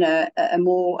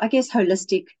more, I guess,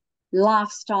 holistic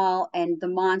lifestyle, and the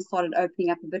mind started opening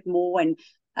up a bit more, and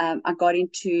I got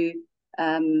into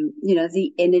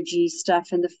the energy stuff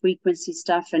and the frequency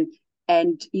stuff,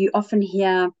 and you often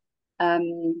hear a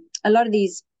lot of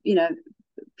these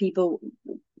people,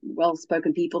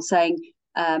 well-spoken people, saying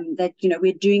that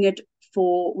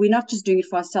we're not just doing it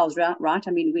for ourselves, right?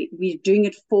 I mean, we're doing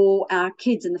it for our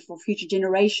kids and for future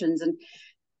generations. And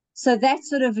so that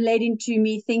sort of led into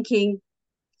me thinking,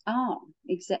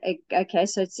 okay,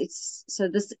 so so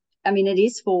this, I mean, it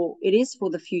is for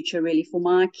the future, really, for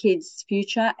my kids'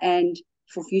 future and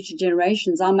for future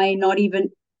generations. I may not even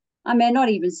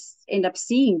end up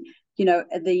seeing,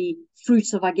 the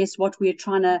fruits of, I guess, what we're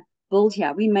trying to build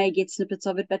here. We may get snippets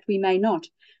of it, but we may not.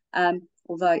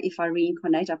 Although if I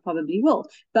reincarnate, I probably will.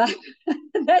 But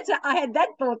I had that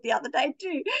thought the other day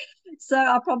too. So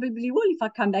I probably will if I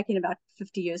come back in about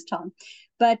 50 years' time.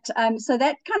 But so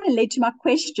that kind of led to my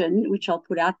question, which I'll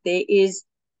put out there, is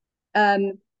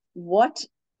what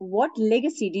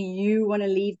legacy do you want to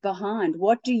leave behind?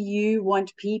 What do you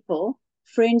want people,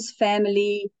 friends,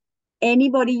 family,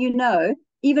 anybody you know,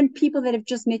 even people that have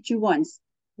just met you once,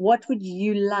 what would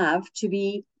you love to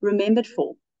be remembered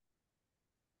for?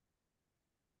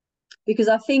 Because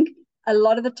I think a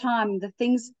lot of the time, the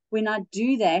things, when I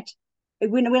do that,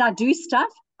 when I do stuff,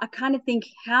 I kind of think,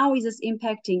 how is this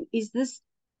impacting?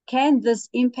 Can this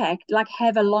impact like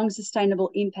have a long sustainable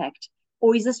impact?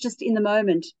 Or is this just in the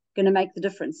moment going to make the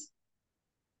difference?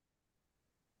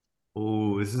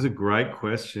 Oh, this is a great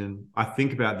question. I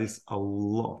think about this a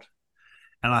lot.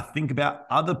 And I think about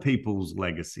other people's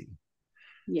legacy.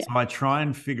 Yeah. So I try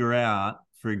and figure out,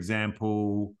 for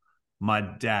example, my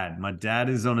dad. My dad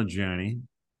is on a journey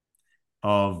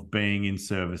of being in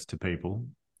service to people.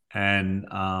 And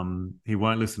he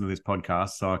won't listen to this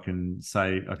podcast, so I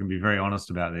can be very honest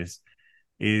about this,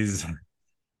 is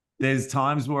there's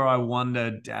times where I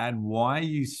wonder, Dad, why are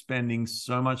you spending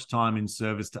so much time in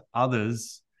service to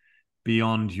others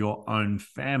beyond your own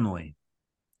family?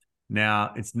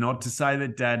 Now, it's not to say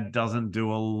that Dad doesn't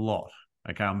do a lot.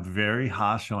 Okay, I'm very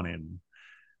harsh on him,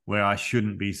 where I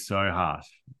shouldn't be so harsh,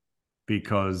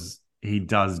 because he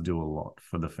does do a lot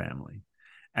for the family.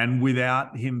 And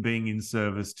without him being in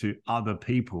service to other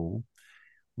people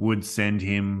would send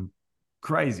him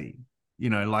crazy.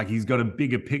 Like he's got a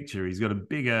bigger picture, he's got a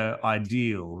bigger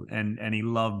ideal, and he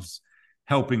loves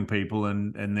helping people.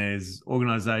 And there's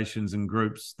organizations and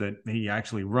groups that he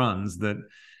actually runs that,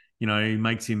 he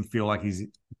makes him feel like he's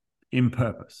in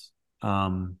purpose.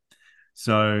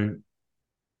 So,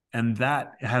 and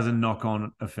that has a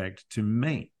knock-on effect to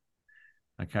me.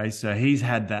 Okay, so he's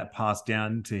had that passed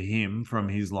down to him from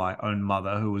his own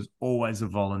mother, who was always a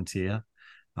volunteer.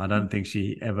 I don't think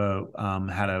she ever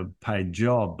had a paid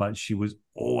job, but she was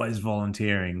always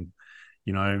volunteering,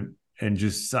 and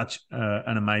just such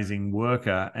an amazing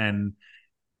worker. And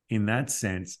in that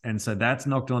sense, and so that's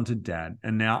knocked on to Dad.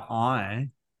 And now I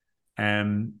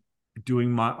am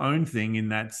doing my own thing in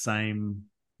that same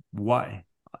way.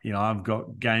 I've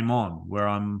got Game On, where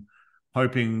I'm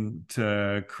hoping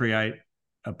to create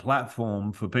a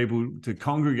platform for people to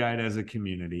congregate as a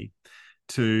community,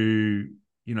 to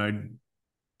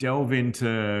delve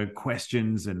into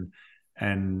questions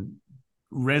and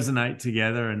resonate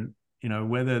together. And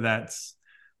whether that's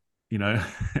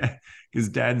because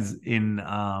Dad's in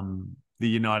the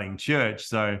Uniting Church,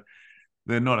 so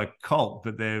they're not a cult,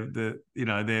 but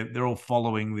they're all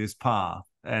following this path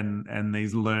and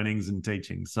these learnings and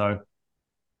teachings. So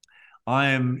I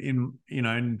am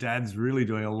and Dad's really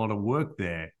doing a lot of work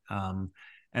there.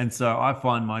 And so I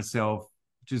find myself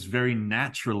just very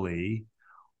naturally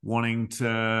wanting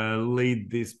to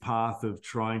lead this path of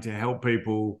trying to help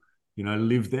people,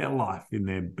 live their life in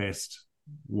their best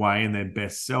way and their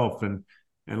best self. And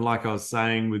like I was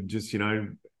saying, with just,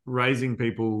 raising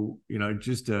people,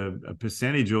 just a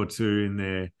percentage or two in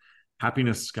their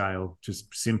happiness scale,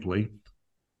 just simply.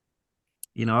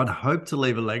 I'd hope to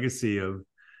leave a legacy of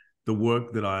the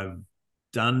work that I've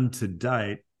done to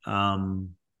date.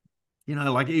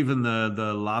 Like even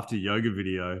the laughter yoga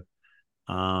video,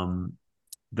 the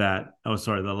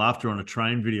laughter on a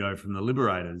train video from the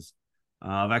Liberators.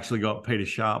 I've actually got Peter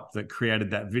Sharp that created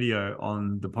that video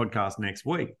on the podcast next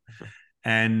week,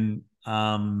 and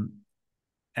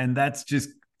that's just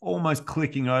almost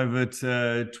clicking over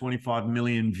to 25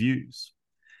 million views.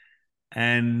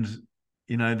 And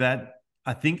that,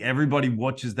 I think everybody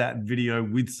watches that video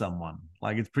with someone.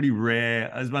 Like, it's pretty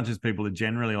rare, as much as people are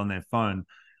generally on their phone.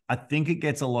 I think it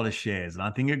gets a lot of shares, and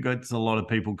I think it gets a lot of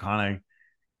people kind of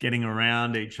getting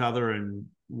around each other and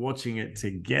watching it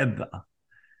together.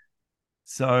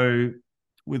 So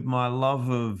with my love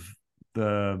of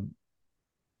the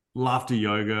laughter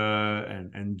yoga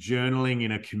and journaling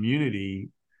in a community,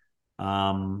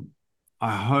 I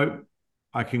hope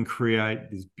I can create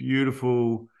this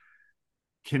beautiful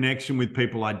connection with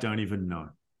people I don't even know.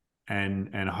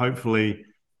 And hopefully,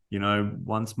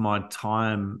 once my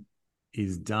time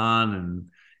is done and,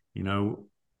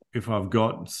 if I've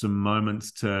got some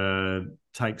moments to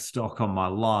take stock on my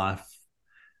life,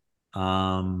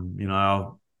 I've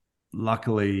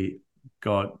luckily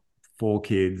got 4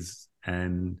 kids,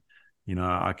 and,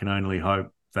 I can only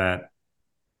hope that,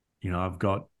 I've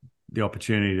got the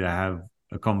opportunity to have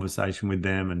a conversation with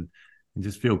them and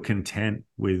just feel content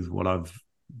with what I've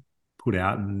put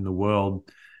out in the world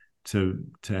to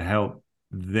help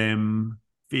them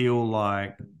feel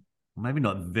like, maybe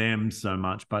not them so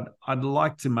much, but I'd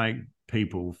like to make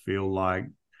people feel like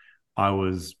I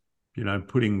was,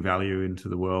 putting value into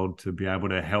the world to be able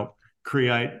to help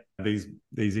create these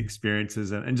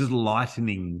experiences and just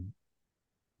lighthearted,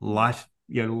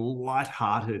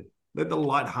 let the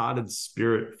lighthearted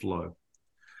spirit flow.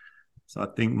 So I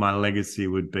think my legacy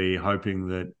would be hoping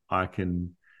that I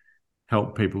can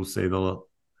help people see the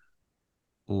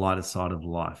lighter side of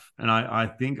life. And I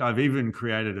think I've even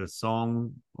created a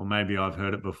song, or maybe I've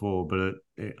heard it before, but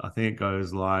I think it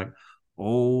goes like,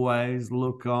 always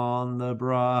look on the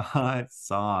bright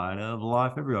side of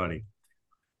life, everybody.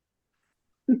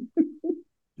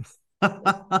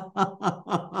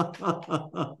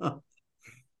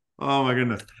 Oh my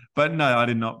goodness. But no, I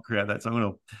did not create that song at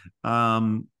all.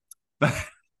 But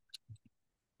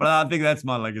I think that's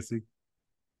my legacy.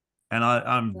 And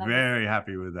I'm very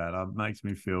happy with that. It makes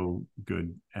me feel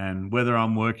good. And whether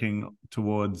I'm working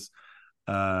towards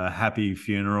a happy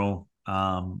funeral,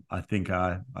 I think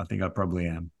I probably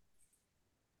am.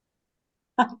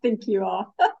 I think you are.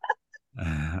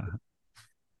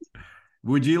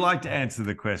 Would you like to answer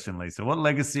the question, Lisa? What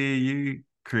legacy are you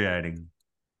creating?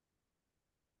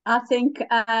 I think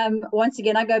once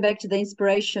again I go back to the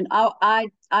inspiration. I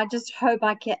just hope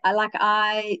I can.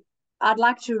 I'd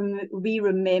like to be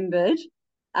remembered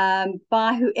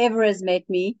by whoever has met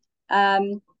me.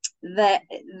 That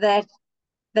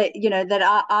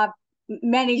I've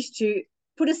managed to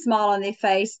put a smile on their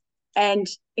face and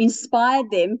inspire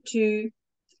them to,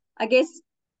 I guess,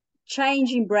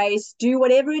 change, embrace, do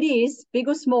whatever it is, big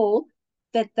or small,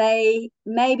 that they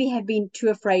maybe have been too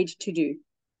afraid to do.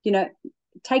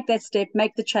 Take that step,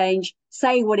 make the change,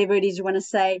 say whatever it is you want to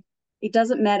say. It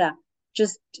doesn't matter.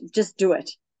 Just do it.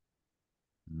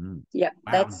 Yeah,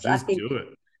 wow, that's, I think, do it.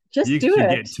 Just you do should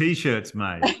it. get t-shirts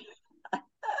made.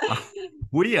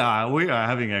 We are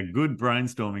having a good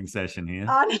brainstorming session here.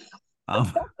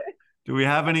 Do we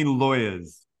have any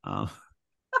lawyers?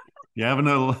 You have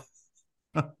no.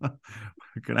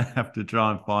 We're gonna have to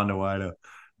try and find a way to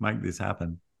make this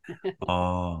happen.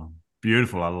 Oh,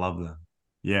 beautiful! I love that.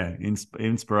 Yeah,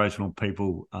 inspirational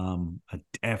people are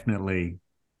definitely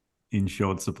in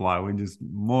short supply. We just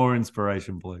more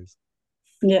inspiration, please.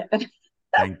 Yeah.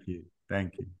 Thank you.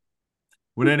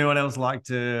 Would anyone else like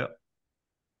to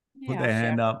put their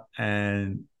hand up?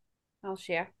 And I'll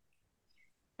share.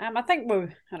 I think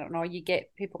I don't know, you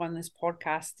get people on this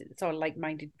podcast, it's all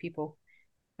like-minded people.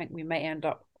 I think we might end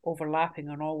up overlapping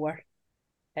on all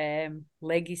our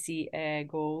legacy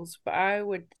goals, but I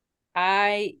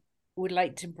would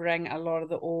like to bring a lot of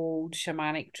the old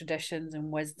shamanic traditions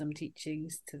and wisdom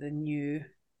teachings to the new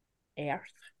earth.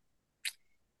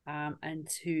 And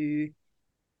to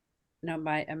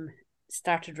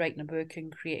started writing a book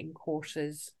and creating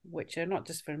courses, which are not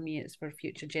just for me, it's for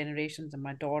future generations and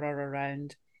my daughter,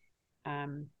 around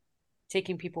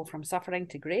taking people from suffering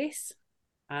to grace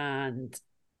and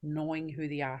knowing who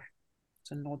they are.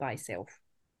 So know thyself.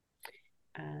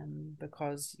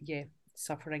 Because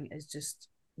suffering is just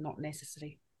not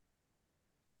necessary.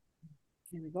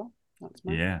 There we go. That's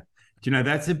mine. Yeah. Do you know,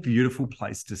 that's a beautiful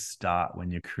place to start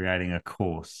when you're creating a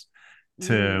course,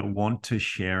 to want to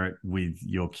share it with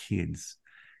your kids.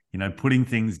 putting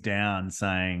things down,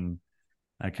 saying,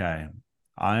 okay,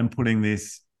 I'm putting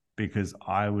this because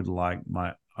I would like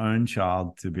my own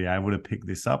child to be able to pick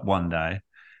this up one day,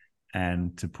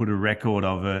 and to put a record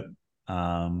of it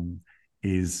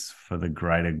is for the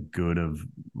greater good of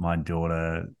my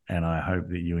daughter, and I hope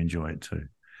that you enjoy it too.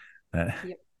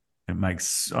 It makes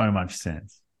so much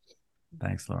sense.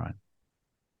 Thanks, Lorraine.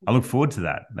 I look forward to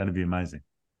that. That'd be amazing.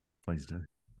 Please do.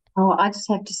 Oh, I just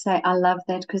have to say I love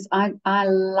that, because I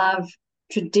love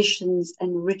traditions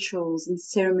and rituals and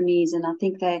ceremonies, and I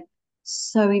think they're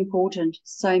so important,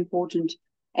 so important.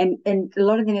 And a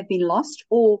lot of them have been lost,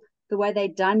 or the way they're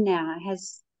done now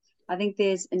I think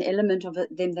there's an element of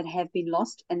them that have been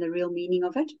lost, and the real meaning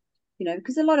of it,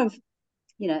 because a lot of,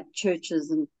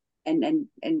 churches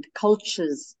and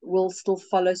cultures will still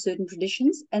follow certain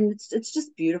traditions, and it's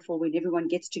just beautiful when everyone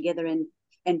gets together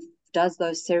and does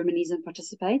those ceremonies and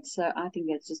participates. So I think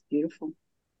that's just beautiful.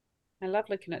 I love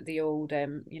looking at the old,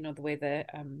 the way the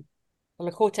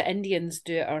Lakota Indians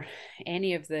do it, or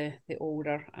any of the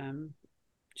older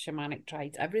shamanic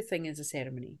tribes. Everything is a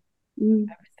ceremony.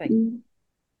 Everything.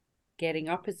 Getting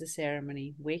up is a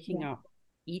ceremony. Waking up,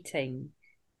 eating,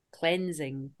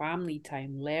 cleansing, family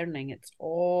time, learning. It's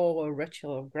all a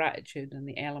ritual of gratitude and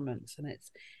the elements, and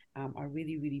it's a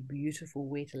really, really beautiful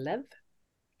way to live.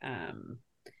 And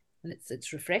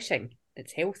it's refreshing.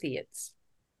 It's healthy. It's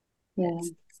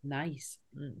nice.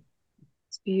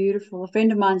 It's beautiful. A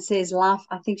friend of mine says life,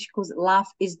 I think she calls it, life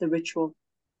is the ritual.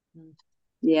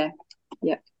 Yeah.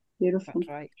 Beautiful. That's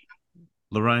right.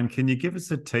 Lorraine, can you give us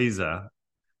a teaser?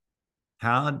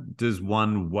 How does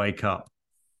one wake up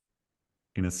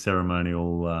in a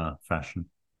ceremonial fashion?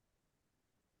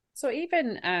 So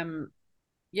even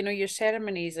your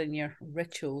ceremonies and your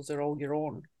rituals are all your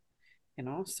own,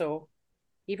 so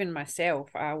even myself,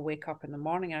 I wake up in the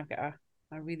morning, I've got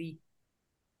a really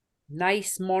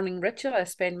nice morning ritual. I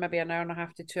spend maybe an hour and a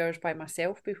half to 2 hours by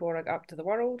myself before I get up to the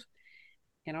world.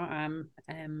 I'm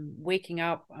waking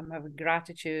up, I'm having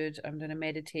gratitude, I'm doing a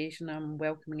meditation, I'm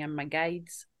welcoming in my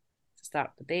guides to start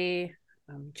the day,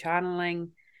 I'm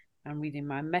channeling, I'm reading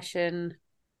my mission,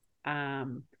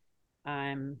 I'm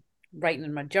writing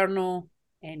in my journal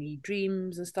any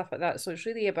dreams and stuff like that. So it's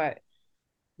really about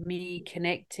me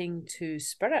connecting to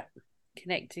spirit,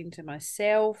 connecting to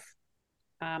myself,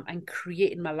 and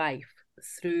creating my life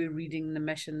through reading the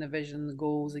mission, the vision, the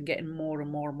goals, and getting more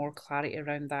and more and more clarity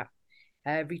around that.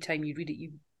 Every time you read it,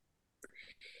 you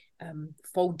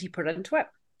fall deeper into it.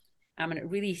 And it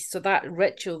really, so that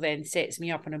ritual then sets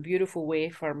me up in a beautiful way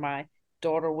for my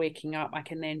daughter waking up. I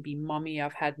can then be mummy.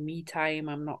 I've had me time.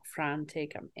 I'm not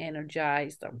frantic. I'm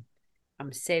energized.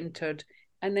 I'm centered.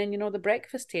 And then, the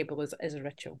breakfast table is a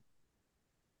ritual.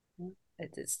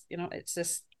 It's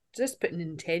just putting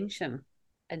intention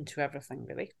into everything,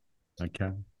 really.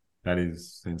 Okay. That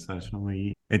is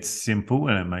sensationally. It's simple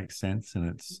and it makes sense,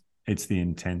 and it's the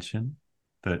intention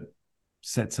that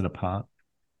sets it apart.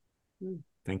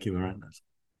 Thank you, Lorraine. That's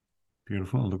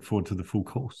beautiful. I look forward to the full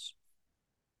course.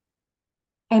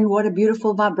 And what a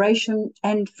beautiful vibration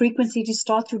and frequency to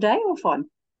start your day off on.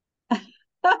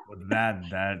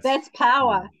 That's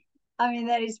power. I mean,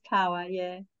 that is power,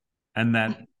 yeah. And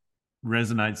that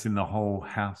resonates in the whole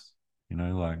house,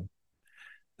 like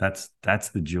that's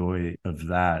the joy of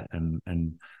that,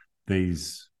 and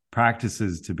these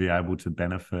practices to be able to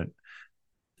benefit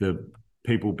the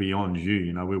people beyond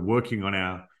you. We're working on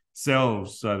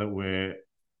ourselves so that we're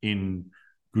in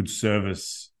good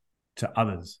service to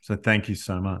others. So thank you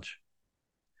so much.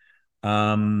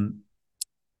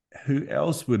 Who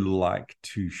else would like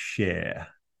to share?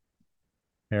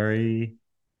 Harry,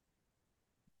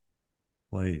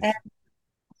 please. I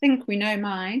think we know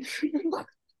mine.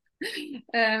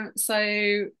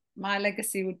 So my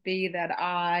legacy would be that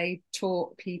I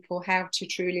taught people how to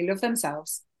truly love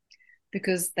themselves,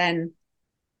 because then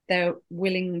they're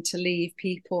willing to leave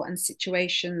people and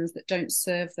situations that don't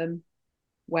serve them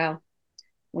well.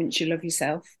 Once you love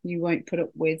yourself, you won't put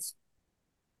up with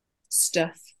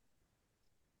stuff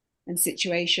and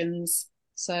situations.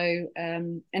 So,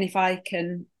 and if I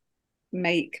can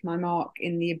make my mark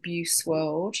in the abuse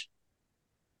world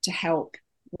to help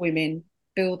women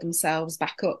build themselves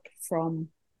back up from,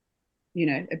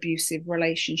 abusive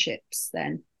relationships,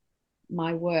 then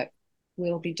my work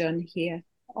will be done here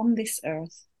on this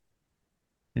earth.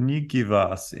 Can you give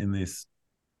us, in this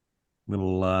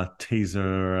little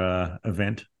teaser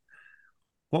event,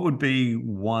 what would be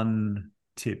one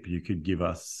tip you could give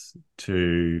us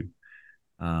to,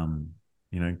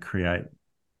 create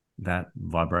that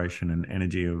vibration and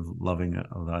energy of loving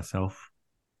of thyself?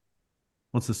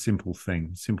 What's a simple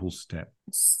thing, simple step?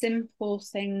 A simple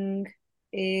thing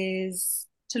is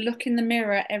to look in the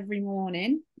mirror every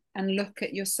morning and look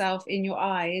at yourself in your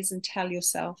eyes and tell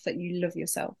yourself that you love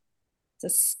yourself. It's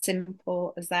as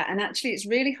simple as that. And actually, it's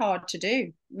really hard to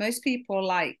do. Most people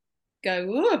go,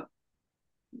 ooh,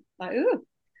 ooh.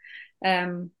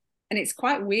 And it's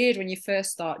quite weird when you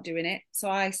first start doing it. So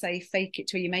I say, fake it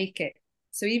till you make it.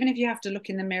 So even if you have to look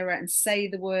in the mirror and say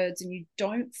the words and you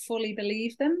don't fully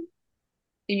believe them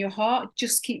in your heart,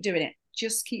 just keep doing it.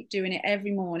 Just keep doing it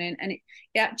every morning. And it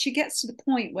actually gets to the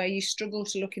point where you struggle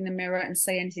to look in the mirror and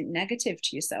say anything negative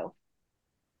to yourself.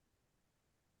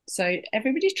 So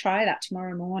everybody try that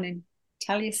tomorrow morning.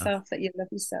 Tell yourself that you love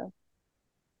yourself.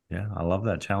 Yeah, I love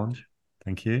that challenge.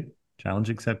 Thank you. Challenge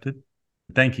accepted.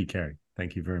 Thank you, Kerry.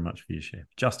 Thank you very much for your share.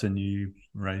 Justin, you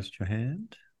raised your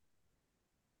hand.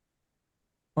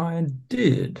 I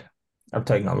did. I've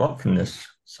taken a lot from this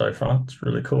so far. It's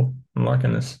really cool. I'm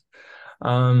liking this.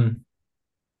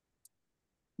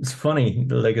 It's funny,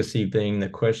 the legacy being the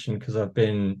question, because I've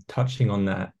been touching on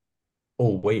that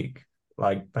all week,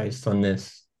 like based on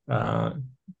this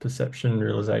perception,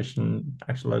 realization,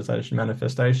 actualization,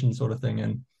 manifestation sort of thing.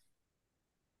 And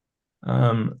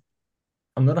I'm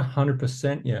not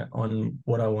 100% yet on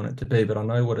what I want it to be, but I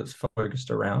know what it's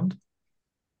focused around.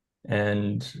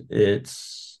 And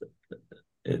it's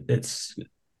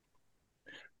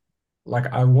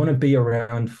like I want to be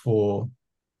around for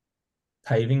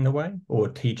paving the way or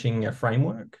teaching a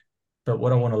framework, but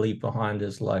what I want to leave behind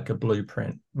is like a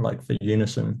blueprint, like for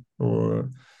unison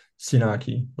or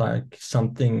synarchy, like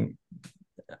something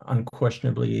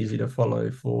unquestionably easy to follow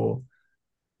for,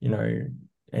 you know,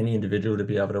 any individual to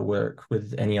be able to work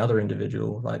with any other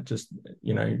individual, like just,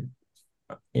 you know,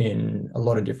 in a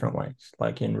lot of different ways,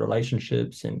 like in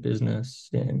relationships, in business,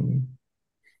 in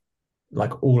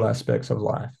like all aspects of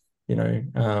life, you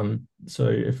know. So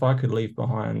if I could leave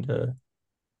behind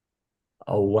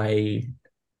a way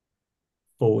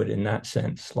forward in that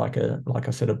sense, like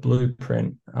I said, a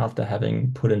blueprint after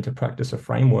having put into practice a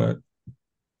framework,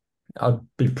 I'd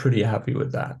be pretty happy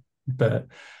with that. But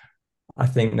I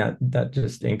think that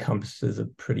just encompasses a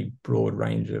pretty broad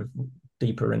range of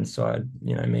deeper inside,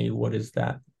 you know, me, what is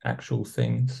that actual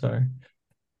thing? So,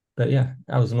 but yeah,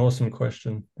 that was an awesome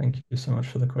question. Thank you so much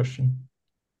for the question.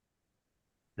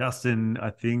 Justin, I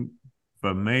think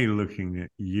for me, looking at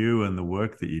you and the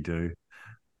work that you do,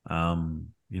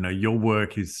 you know, your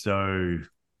work is so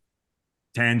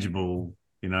tangible,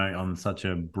 you know, on such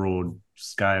a broad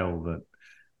scale that,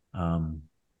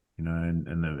 you know,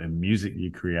 and the music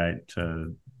you create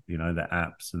to, you know, the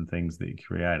apps and things that you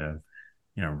create are,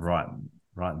 you know,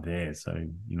 right there. So,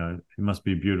 you know, it must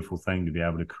be a beautiful thing to be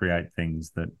able to create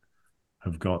things that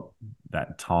have got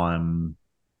that time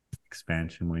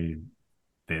expansion where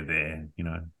they're there, you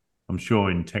know. I'm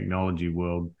sure in technology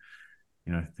world,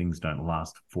 you know, things don't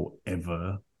last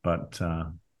forever, but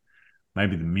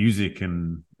maybe the music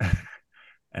and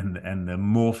and the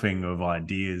morphing of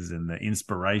ideas and the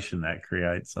inspiration that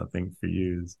creates, I think for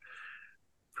you is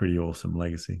pretty awesome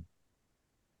legacy.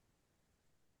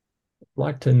 I'd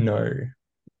like to know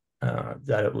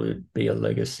that it would be a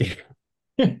legacy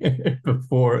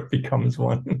before it becomes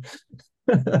one.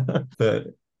 But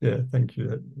yeah, thank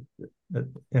you.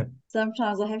 Yeah.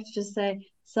 Sometimes I have to just say,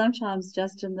 sometimes,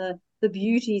 Justin, the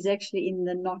beauty is actually in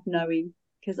the not knowing,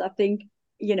 because I think,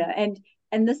 you know,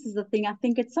 and this is the thing. I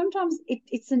think it's sometimes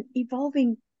it's an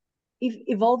evolving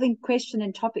question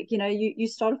and topic. You know, you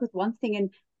start with one thing and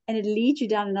it leads you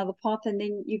down another path, and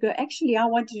then you go, actually, I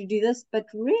wanted to do this, but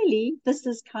really, this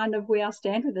is kind of where I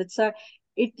stand with it. So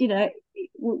it, you know,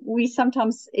 we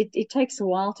sometimes it takes a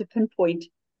while to pinpoint,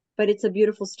 but it's a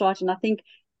beautiful start. And I think,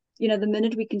 you know, the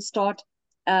minute we can start,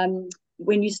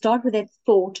 when you start with that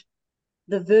thought,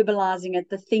 the verbalizing it,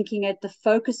 the thinking it, the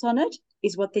focus on it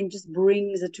is what then just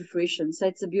brings it to fruition. So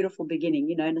it's a beautiful beginning,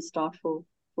 you know, and a start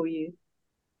for you.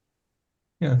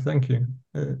 Yeah, thank you.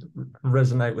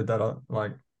 Resonate with that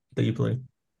like deeply.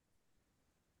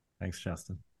 Thanks,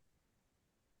 Justin.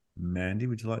 Mandy,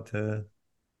 would you like to?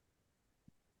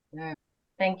 Yeah,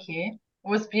 thank you. It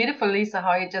was beautiful, Lisa,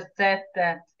 how you just said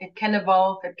that it can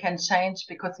evolve, it can change,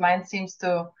 because mine seems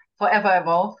to forever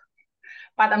evolve.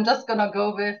 But I'm just gonna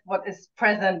go with what is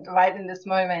present right in this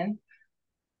moment.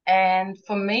 And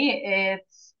for me,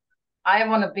 it's I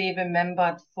want to be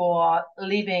remembered for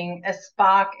leaving a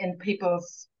spark in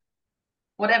people's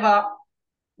whatever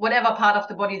part of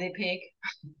the body they pick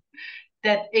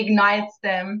that ignites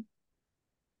them.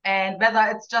 And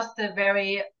whether it's just a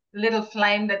very little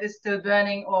flame that is still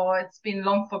burning, or it's been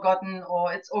long forgotten,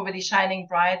 or it's already shining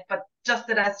bright, but just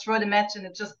that I throw the match and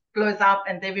it just blows up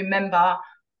and they remember,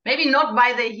 maybe not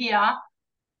why they're here,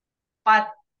 but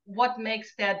what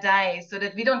makes their day, so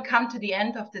that we don't come to the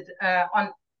end of the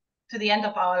to the end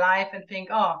of our life and think,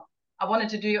 oh, I wanted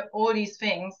to do all these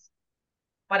things,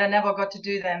 but I never got to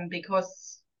do them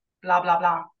because blah, blah,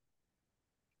 blah.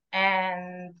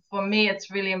 And for me,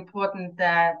 it's really important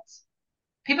that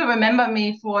people remember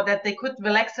me for that they could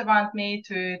relax around me,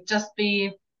 to just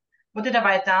be, what did I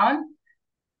write down?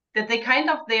 That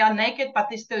they are naked, but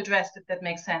they still dressed, if that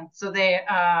makes sense. So they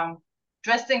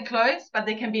dressed in clothes, but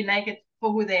they can be naked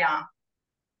for who they are.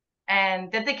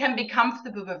 And that they can be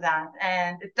comfortable with that.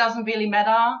 And it doesn't really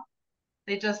matter.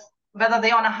 They just, whether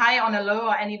they're on a high, on a low,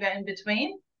 or anywhere in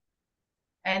between.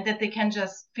 And that they can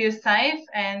just feel safe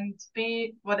and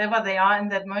be whatever they are in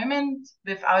that moment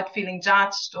without feeling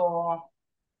judged or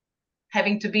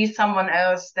having to be someone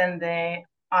else than they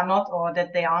are not, or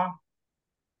that they are.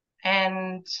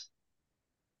 And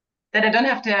that I don't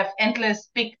have to have endless,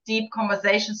 big, deep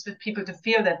conversations with people to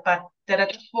feel that, but that I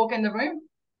just walk in the room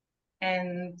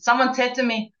and someone said to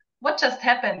me, what just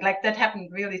happened? Like, that happened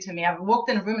really to me. I walked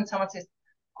in a room and someone says,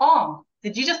 oh,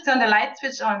 did you just turn the light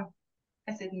switch on?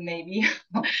 I said, maybe.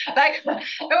 Like,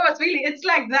 it was really, it's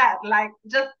like that. Like,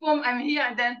 just boom, I'm here,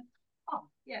 and then, oh,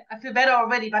 yeah, I feel better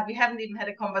already, but we haven't even had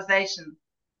a conversation.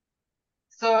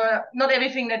 So not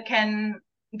everything that can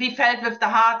be felt with the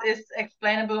heart is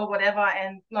explainable or whatever,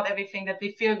 and not everything that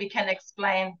we feel we can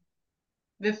explain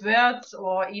with words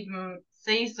or even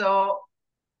say. So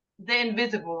the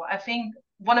invisible, I think,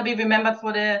 want to be remembered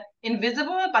for the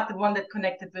invisible, but the one that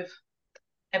connected with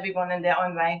everyone in their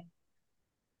own way.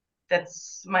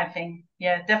 That's my thing.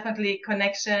 Yeah, definitely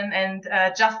connection. And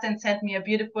Justin sent me a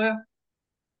beautiful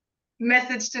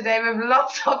message today with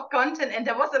lots of content, and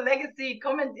there was a legacy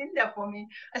comment in there for me.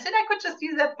 I said I could just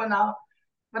use that for now,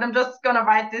 but I'm just gonna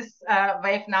write this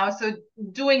wave now. So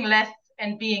doing less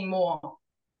and being more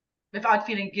without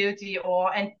feeling guilty,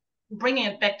 and bringing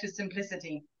it back to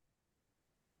simplicity.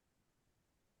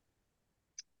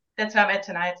 That's where I'm at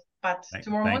tonight. But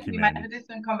tomorrow morning we might have a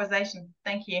different conversation.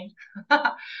 Thank you.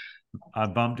 I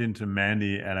bumped into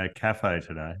Mandy at a cafe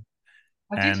today.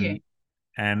 Oh, did you?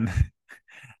 And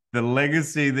the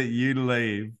legacy that you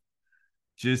leave,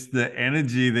 just the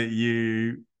energy that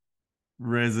you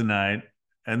resonate,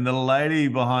 and the lady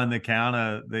behind the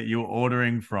counter that you're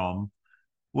ordering from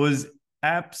was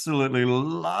absolutely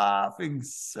laughing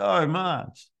so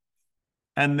much.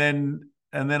 And then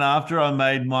after I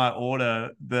made my order,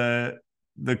 the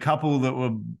couple that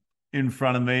were in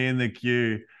front of me in the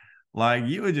queue, like,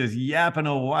 you were just yapping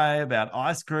away about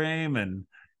ice cream and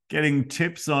getting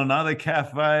tips on other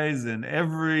cafes, and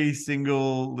every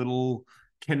single little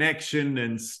connection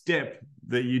and step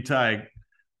that you take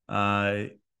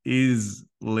is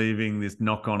leaving this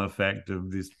knock-on effect of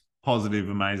this positive,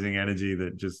 amazing energy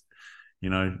that just,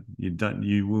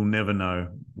 you will never know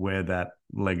where that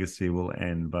legacy will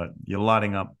end, but you're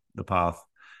lighting up the path,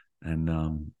 and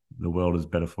the world is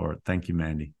better for it. Thank you,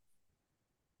 Mandy.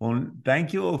 Well,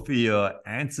 thank you all for your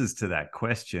answers to that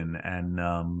question, and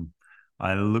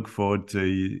I look forward to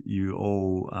you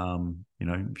all,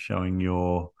 showing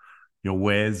your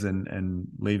wares and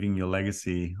leaving your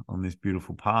legacy on this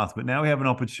beautiful path. But now we have an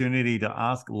opportunity to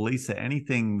ask Lisa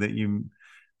anything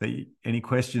any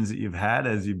questions that you've had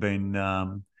as you've been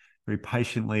very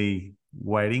patiently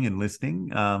waiting and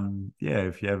listening.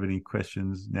 If you have any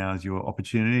questions, now is your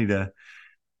opportunity to,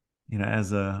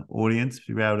 as an audience,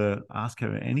 be able to ask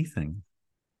her anything.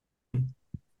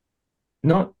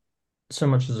 Not so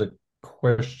much as a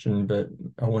question, but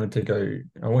I wanted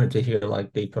to hear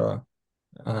like deeper,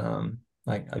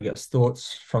 like, I guess,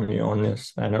 thoughts from you on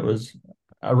this. And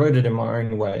I wrote it in my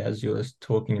own way as you were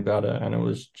talking about it. And it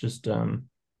was just,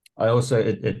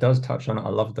 it does touch on, I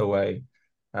love the way,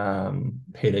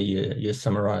 Peter, you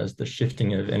summarized the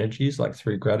shifting of energies, like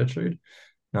through gratitude.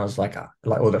 And I was like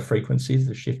all the frequencies,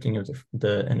 the shifting of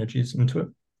the energies into it.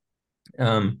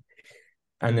 And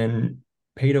then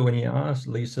Peter, when you asked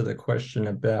Lisa the question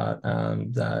about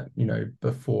that,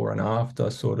 before and after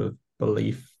sort of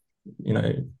belief,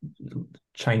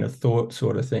 chain of thought,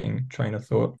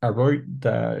 I wrote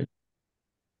that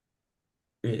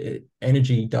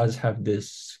energy does have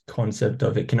this concept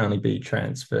of it can only be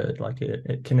transferred, like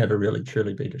it can never really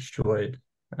truly be destroyed.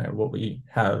 What we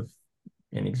have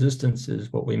in existence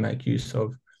is what we make use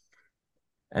of.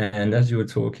 And as you were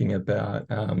talking about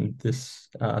this,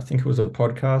 I think it was a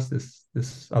podcast,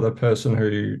 this other person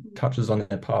who touches on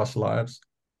their past lives,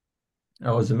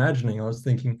 I was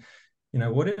thinking,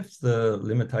 what if the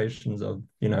limitations of,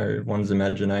 one's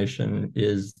imagination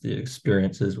is the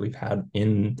experiences we've had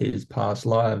in these past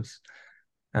lives?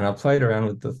 And I played around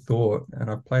with the thought, and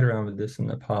I've played around with this in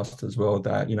the past as well,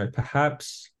 that,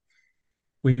 perhaps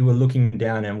we were looking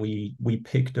down and we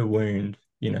picked a wound,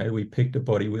 we picked a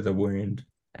body with a wound,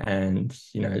 and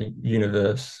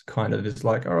universe kind of is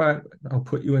like, all right, I'll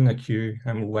put you in the queue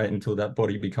and we'll wait until that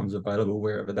body becomes available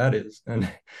wherever that is. And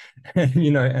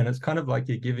it's kind of like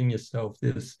you're giving yourself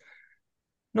this,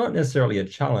 not necessarily a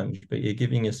challenge, but you're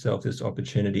giving yourself this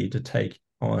opportunity to take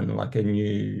on like a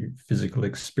new physical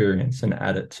experience and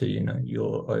add it to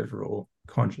your overall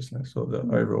consciousness or the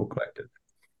overall collective.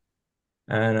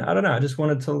 And I don't know, I just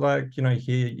wanted to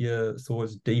hear your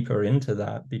thoughts deeper into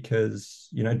that, because,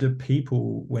 do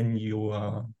people, when you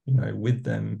are, with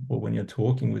them, or when you're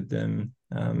talking with them,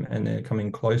 and they're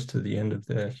coming close to the end of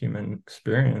their human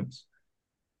experience,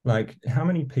 like how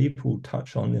many people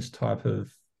touch on this type of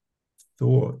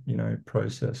thought,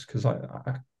 process? Because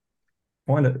I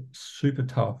find it super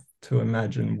tough to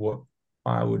imagine what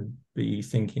I would be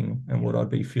thinking and what I'd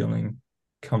be feeling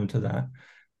come to that.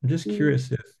 I'm just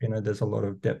curious if, there's a lot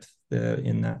of depth there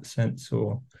in that sense,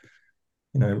 or,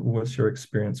 what's your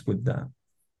experience with that?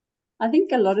 I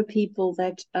think a lot of people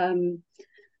that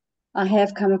I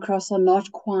have come across are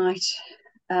not quite,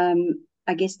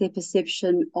 I guess, their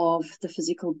perception of the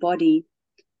physical body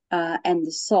and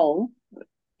the soul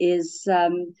is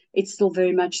it's still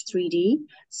very much 3D.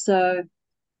 So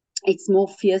it's more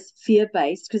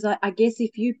fear-based, because I guess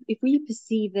if we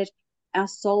perceive that our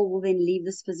soul will then leave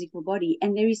this physical body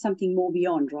and there is something more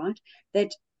beyond, right? That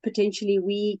potentially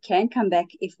we can come back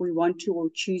if we want to, or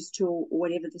choose to, or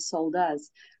whatever the soul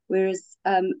does. Whereas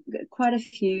quite a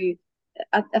few,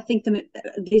 I think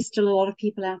there's still a lot of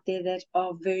people out there that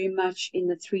are very much in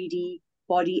the 3D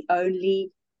body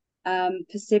only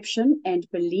perception and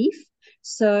belief.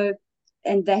 So,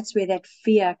 and that's where that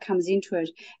fear comes into it.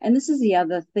 And this is the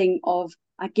other thing of,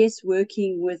 I guess,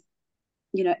 working with,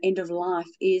 end of life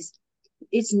is,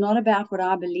 it's not about what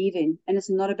I believe in, and it's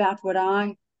not about what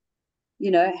I,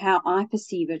 how I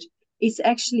perceive it. It's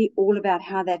actually all about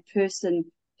how that person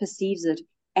perceives it.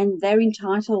 And they're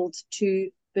entitled to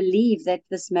believe that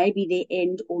this may be their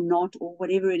end or not, or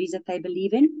whatever it is that they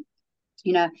believe in.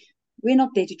 We're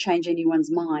not there to change anyone's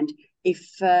mind.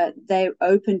 If they're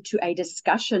open to a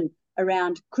discussion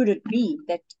around, could it be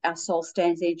that our soul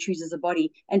stands there and chooses a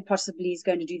body and possibly is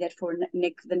going to do that for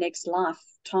the next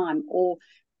lifetime, or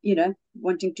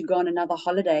wanting to go on another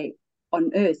holiday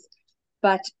on earth.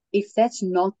 But if that's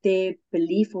not their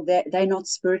belief, or they're not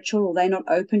spiritual, or they're not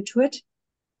open to it,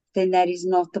 then that is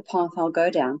not the path I'll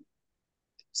go down.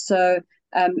 So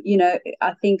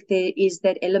I think there is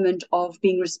that element of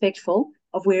being respectful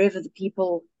of wherever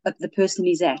the person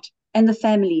is at and the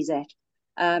family is at,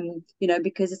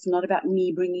 because it's not about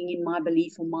me bringing in my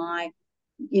belief or my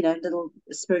little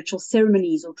spiritual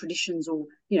ceremonies or traditions, or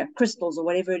crystals, or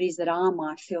whatever it is that I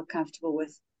might feel comfortable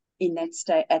with in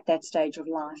that at that stage of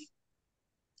life.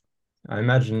 I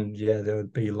imagine, there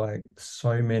would be like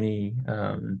so many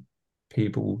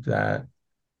people that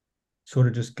sort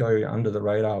of just go under the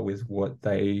radar with what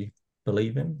they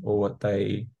believe in, or what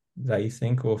they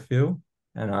think or feel.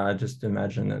 And I just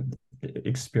imagine that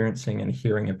experiencing and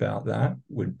hearing about that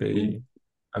would be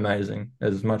amazing,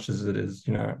 as much as it is,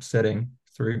 upsetting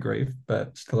through grief,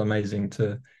 but still amazing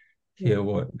to hear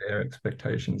what their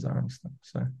expectations are and stuff.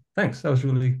 So thanks. That was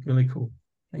really, really cool.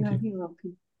 Thank you. You're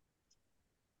welcome.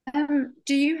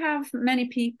 Do you have many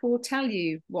people tell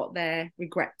you what their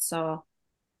regrets are?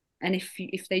 And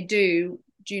if they do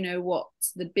you know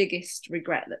what's the biggest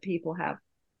regret that people have?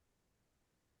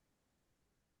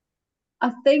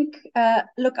 I think,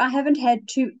 look, I haven't had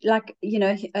too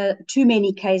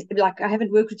many cases. Like, I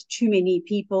haven't worked with too many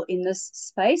people in this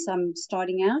space. I'm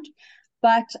starting out,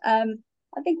 but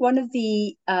I think one of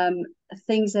the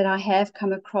things that I have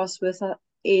come across with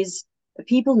is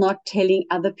people not telling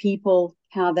other people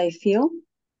how they feel.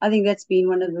 I think that's been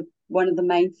one of the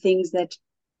main things that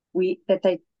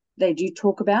they do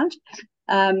talk about,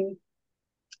 and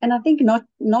I think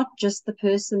not just the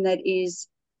person that is,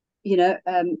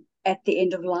 at the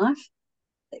end of life,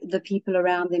 the people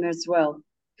around them as well.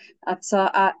 So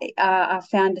I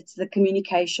found it's the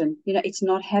communication. It's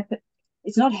not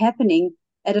happening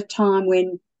at a time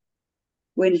when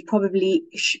it probably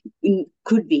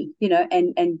could be,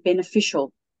 and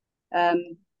beneficial.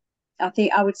 I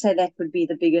think I would say that would be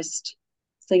the biggest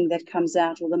thing that comes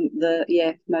out, or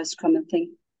the most common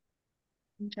thing.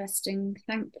 Interesting.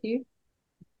 Thank you.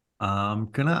 I'm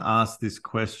gonna ask this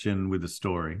question with a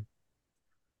story.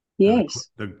 Yes.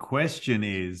 The question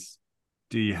is,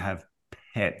 do you have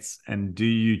pets, and do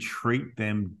you treat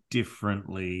them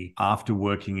differently after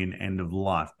working in end of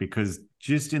life? Because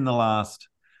just in the last,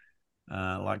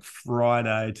 like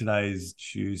Friday, today's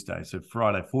Tuesday, so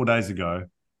Friday, 4 days ago,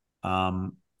 I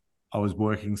was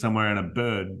working somewhere and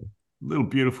a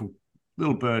beautiful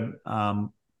little bird,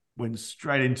 went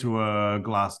straight into a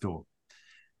glass door.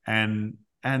 And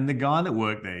the guy that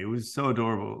worked there, he was so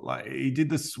adorable. Like, he did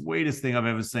the sweetest thing I've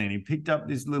ever seen. He picked up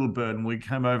this little bird and we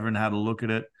came over and had a look at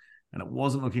it, and it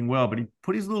wasn't looking well, but he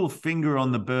put his little finger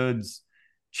on the bird's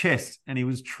chest and he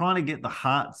was trying to get the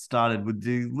heart started with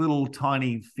the little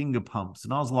tiny finger pumps.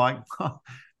 And I was like, oh,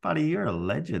 buddy, you're a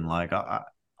legend. Like,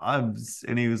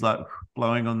 and he was like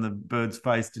blowing on the bird's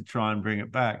face to try and bring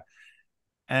it back.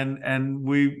 And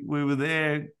we were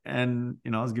there, and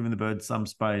I was giving the bird some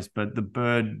space, but the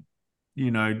bird,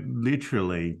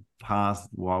 literally passed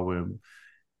while we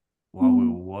were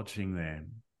watching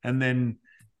them. And then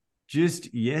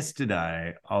just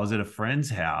yesterday, I was at a friend's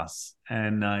house,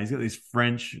 and he's got this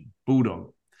French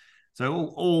bulldog, so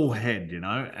all head,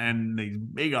 and these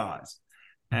big eyes.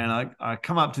 And I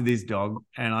come up to this dog,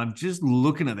 and I'm just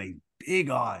looking at these big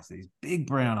eyes, these big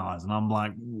brown eyes, and I'm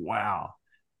like, wow.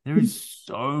 There is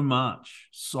so much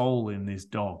soul in this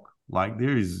dog. Like,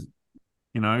 there is,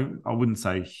 I wouldn't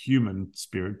say human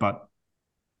spirit, but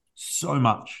so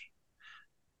much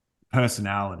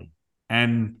personality.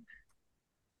 And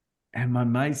my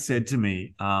mate said to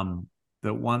me that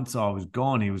once I was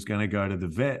gone, he was going to go to the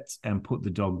vets and put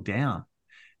the dog down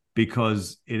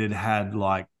because it had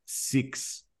like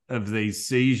 6 of these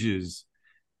seizures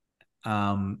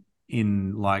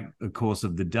in like the course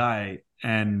of the day.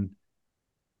 And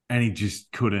he just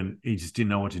didn't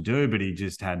know what to do, but he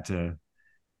just had to,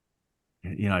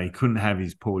 he couldn't have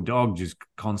his poor dog just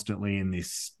constantly in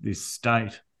this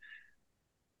state.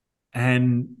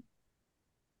 And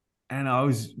I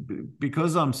was,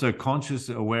 because I'm so conscious,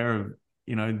 aware of,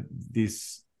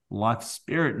 this life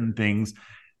spirit and things,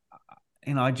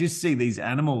 I just see these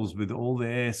animals with all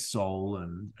their soul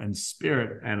and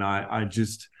spirit. And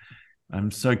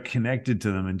I'm so connected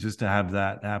to them. And just to have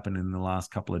that happen in the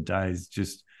last couple of days,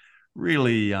 just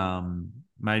really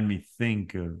made me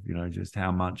think of, just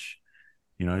how much,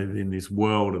 in this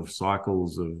world of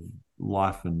cycles of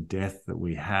life and death that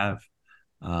we have,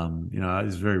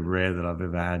 it's very rare that I've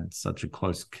ever had such a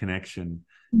close connection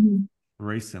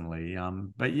recently.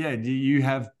 But yeah, do you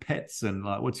have pets, and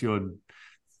like, what's your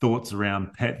thoughts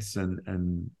around pets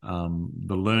and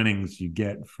the learnings you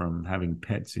get from having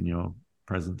pets in your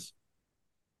presence?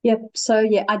 Yep. So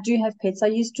yeah, I do have pets.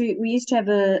 We used to have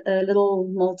a little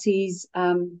Maltese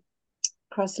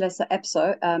cross Lhasa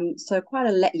Apso. So quite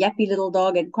a yappy little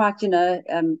dog, and quite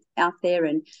out there,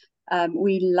 and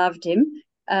we loved him.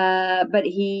 But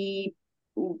he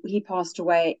passed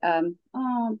away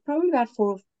probably about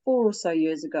four or so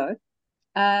years ago.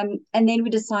 And then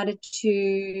we decided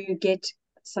to get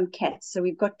some cats. So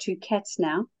we've got 2 cats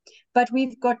now, but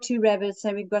we've got 2 rabbits,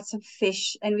 and we've got some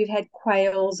fish, and we've had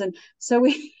quails, and so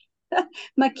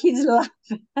my kids love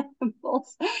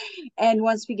animals, and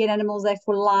once we get animals, they're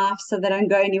for laughs, so they don't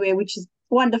go anywhere, which is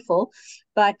wonderful.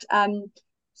 But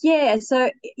yeah, so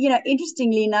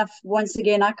interestingly enough, once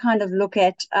again, I kind of look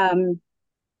at and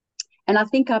I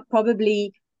think I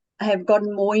probably have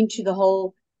gotten more into the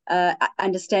whole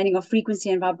understanding of frequency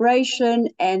and vibration,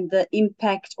 and the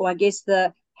impact, or I guess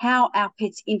how our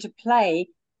pets interplay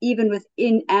even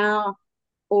within our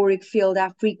auric field,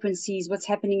 our frequencies, what's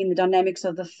happening in the dynamics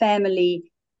of the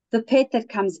family, the pet that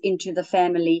comes into the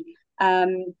family,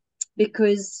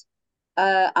 because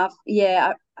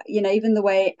even the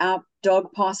way our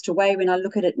dog passed away, when I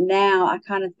look at it now, I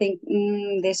kind of think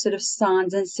there's sort of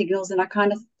signs and signals, and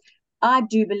I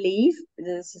do believe,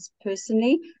 this is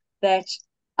personally, that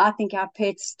I think our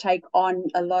pets take on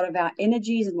a lot of our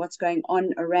energies and what's going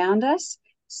on around us.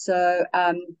 So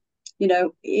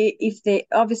if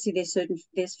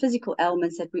there's physical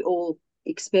elements that we all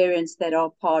experience that are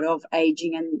part of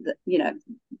aging and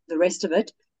the rest of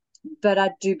it, but I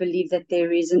do believe that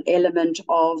there is an element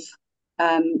of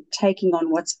taking on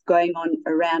what's going on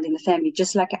around in the family,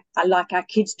 just like our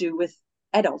kids do with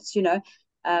adults.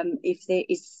 If there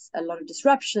is a lot of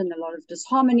disruption, a lot of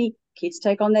disharmony, kids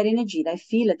take on that energy, they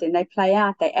feel it, then they play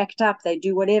out, they act up, they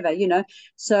do whatever.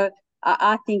 So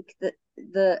I think that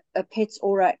a pet's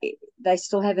aura, they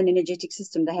still have an energetic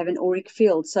system, they have an auric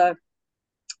field. So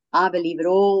I believe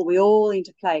we all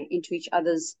interplay into each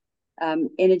other's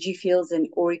energy fields and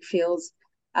auric fields.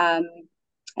 And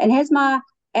has my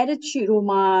attitude, or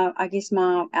my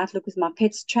outlook with my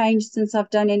pets changed since I've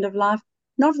done end of life?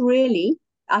 Not really.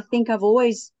 I think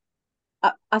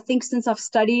since I've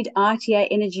studied ITA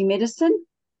energy medicine,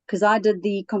 because I did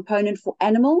the component for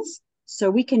animals, so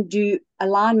we can do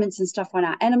alignments and stuff on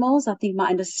our animals. I think my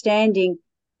understanding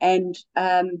and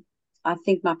I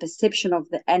think my perception of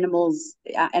the animals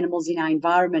in our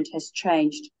environment has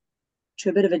changed to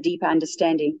a bit of a deeper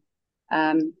understanding.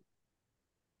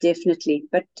 Definitely,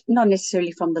 but not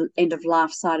necessarily from the end of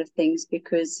life side of things,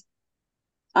 because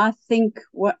I think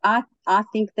I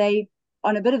think they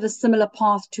on a bit of a similar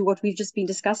path to what we've just been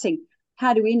discussing.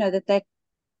 How do we know that that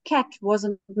cat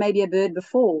wasn't maybe a bird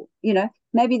before?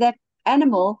 Maybe that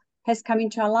animal has come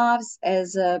into our lives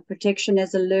as a protection,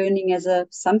 as a learning, as a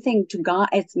something to guide.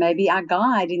 It's maybe our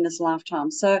guide in this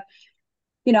lifetime. So,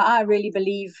 I really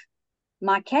believe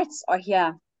my cats are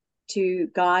here to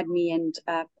guide me and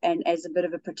as a bit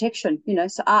of a protection.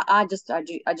 So I just have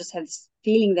this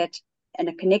feeling that and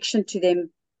a connection to them.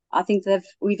 I think that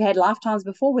we've had lifetimes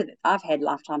before with it. I've had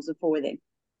lifetimes before with them.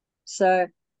 So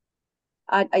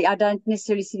I don't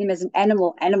necessarily see them as an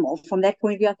animal from that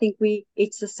point of view. I think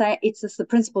it's the same. It's just the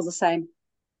principle's the same.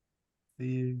 See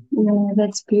you. Yeah,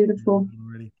 that's beautiful.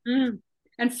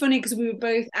 And funny because we were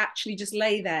both actually just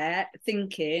lay there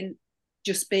thinking,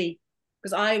 just be.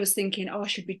 Because I was thinking, I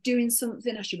should be doing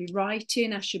something. I should be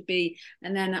writing. I should be.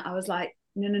 And then I was like,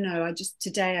 no.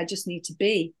 Today I just need to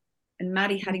be. And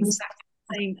Maddie had exactly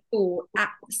the same thought at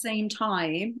the same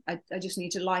time. I just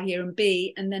need to lie here and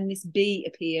be. And then this bee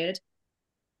appeared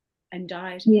and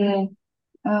died. Yeah.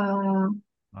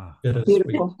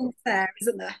 Beautiful. There,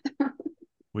 isn't there?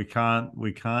 We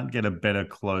can't get a better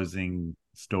closing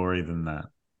story than that.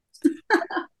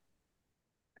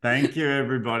 Thank you,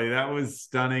 everybody. That was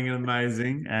stunning and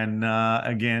amazing. And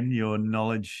again, your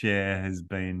knowledge share has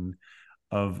been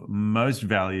of most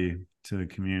value to the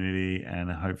community,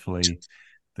 and hopefully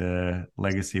the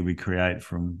legacy we create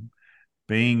from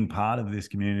being part of this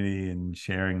community and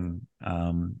sharing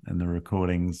and the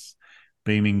recordings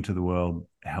beaming to the world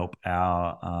help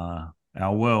our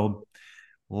world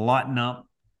lighten up,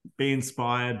 be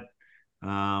inspired,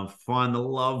 find the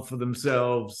love for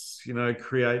themselves,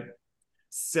 create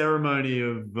ceremony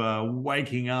of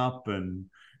waking up and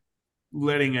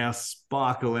letting our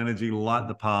sparkle energy light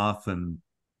the path, and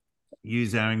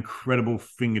use our incredible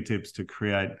fingertips to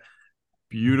create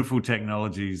beautiful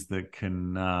technologies that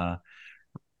can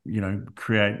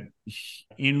create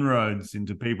inroads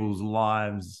into people's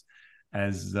lives,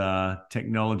 as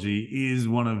technology is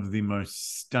one of the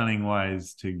most stunning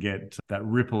ways to get that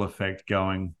ripple effect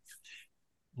going.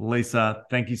 Lisa,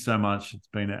 thank you so much. It's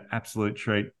been an absolute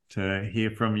treat to hear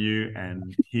from you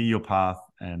and hear your path,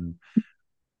 and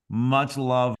much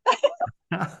love.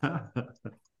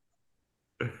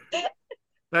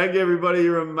 Thank you, everybody.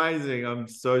 You're amazing. I'm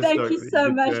so stoked. Thank you so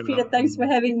much, Peter. Thanks for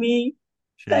having me.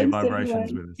 Share your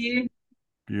vibrations with us.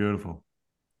 Beautiful.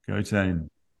 Go team.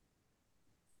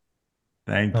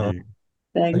 Thank you.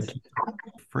 Thanks.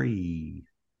 Free.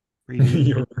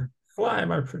 Fly,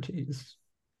 my pretties.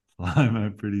 Fly, my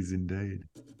pretties indeed.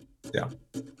 Yeah.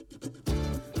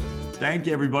 Thank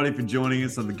you, everybody, for joining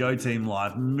us on the Go Team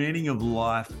Live Meaning of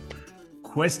Life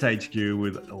Quest HQ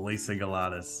with Lisa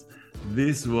Galatis.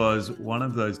 This was one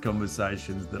of those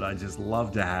conversations that I just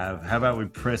love to have. How about we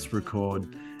press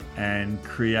record and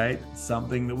create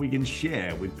something that we can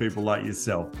share with people like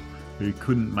yourself who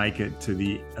couldn't make it to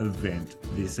the event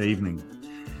this evening.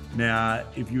 Now,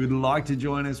 if you would like to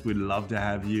join us, we'd love to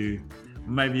have you.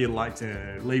 Maybe you'd like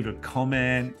to leave a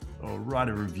comment or write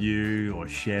a review or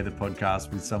share the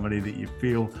podcast with somebody that you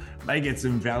feel may get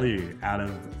some value out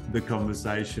of the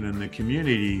conversation and the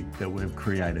community that we've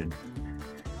created.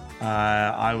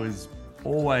 I was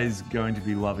always going to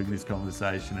be loving this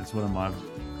conversation. It's one of my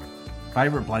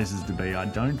favorite places to be. I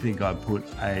don't think I put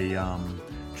a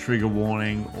trigger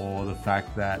warning or the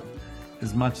fact that,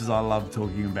 as much as I love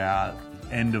talking about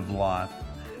end of life,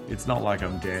 it's not like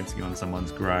I'm dancing on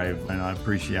someone's grave. And I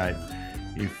appreciate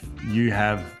if you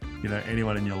have,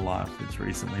 anyone in your life that's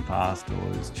recently passed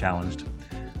or is challenged.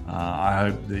 I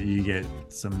hope that you get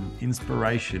some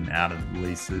inspiration out of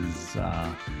Lisa's,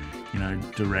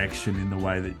 direction in the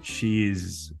way that she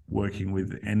is working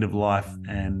with end of life.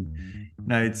 And,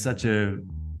 it's such a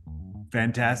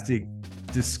fantastic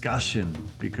discussion,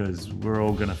 because we're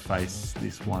all going to face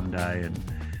this one day, and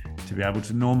to be able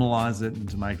to normalize it and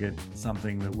to make it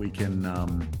something that we can,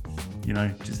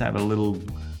 just have a little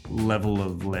level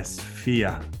of less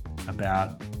fear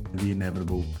about the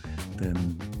inevitable,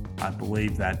 then I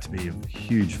believe that to be of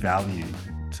huge value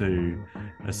to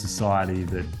a society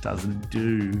that doesn't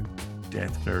do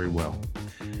death very well.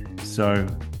 So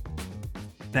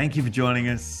thank you for joining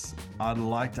us. I'd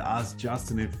like to ask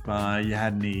Justin if you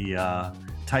had any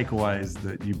takeaways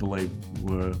that you believe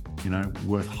were,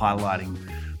 worth highlighting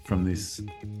from this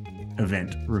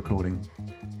event recording.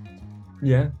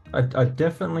 Yeah, I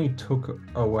definitely took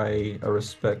away a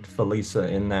respect for Lisa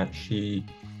in that she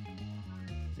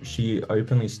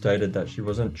openly stated that she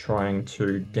wasn't trying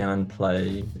to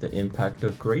downplay the impact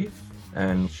of grief,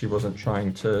 and she wasn't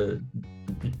trying to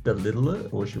belittle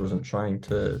it, or she wasn't trying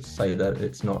to say that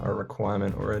it's not a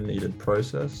requirement or a needed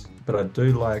process. But I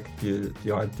do like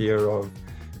the idea of,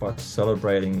 by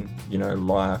celebrating,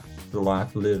 life, the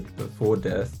life lived before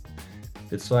death,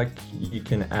 it's like you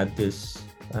can add this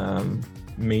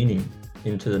meaning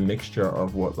into the mixture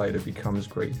of what later becomes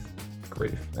grief.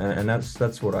 And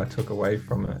that's what I took away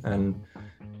from it. And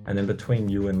then between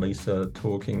you and Lisa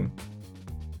talking,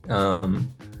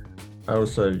 I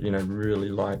also, really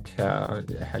liked how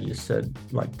you said,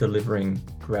 like, delivering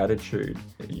gratitude.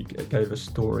 You gave a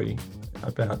story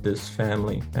about this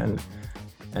family and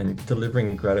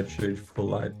delivering gratitude for,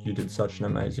 like, you did such an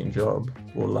amazing job,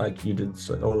 or like you did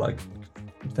so, or like,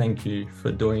 thank you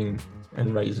for doing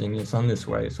and raising your son this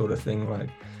way, sort of thing. Like,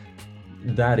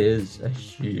 that is a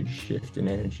huge shift in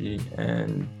energy,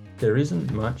 and there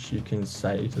isn't much you can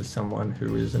say to someone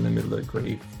who is in the middle of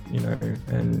grief,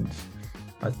 and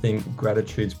I think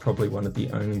gratitude's probably one of the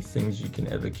only things you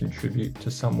can ever contribute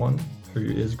to someone who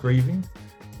is grieving.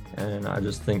 And I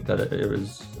just think that it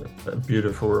was a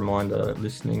beautiful reminder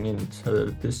listening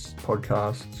into this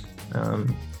podcast,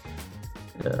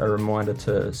 a reminder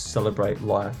to celebrate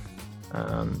life,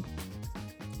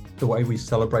 the way we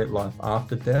celebrate life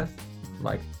after death,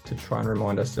 like to try and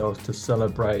remind ourselves to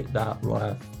celebrate that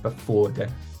life before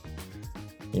death,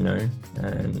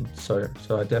 and so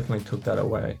I definitely took that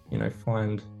away,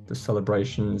 find the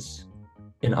celebrations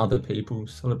in other people,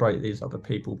 celebrate these other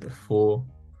people before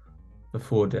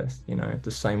death,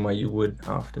 the same way you would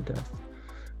after death.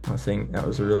 I think that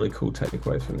was a really cool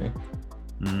takeaway for me.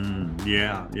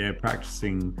 Yeah,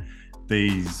 practicing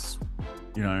these,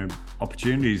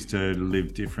 opportunities to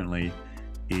live differently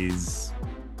is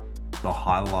the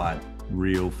highlight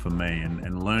reel for me,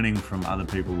 and learning from other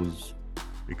people's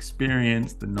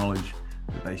experience, the knowledge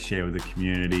that they share with the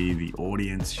community, the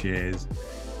audience shares.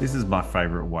 This is my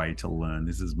favorite way to learn.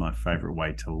 This is my favorite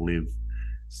way to live.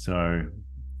 So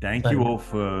thank you all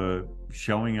for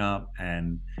showing up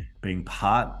and being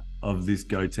part of this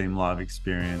Go Team Live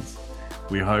experience.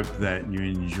 We hope that you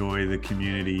enjoy the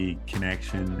community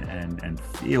connection and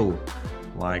feel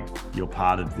like you're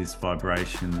part of this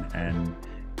vibration, and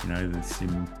this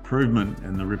improvement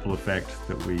and the ripple effect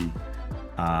that we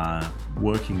are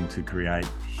working to create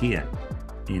here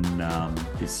in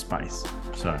this space.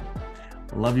 So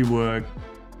love your work.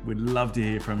 We'd love to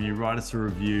hear from you. Write us a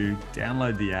review,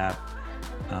 download the app,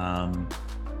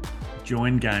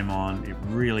 join Game On. It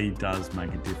really does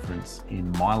make a difference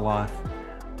in my life,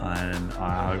 and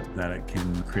I hope that it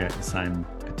can create the same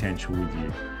potential with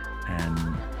you.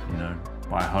 And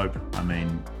by hope, I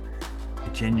mean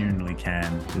it genuinely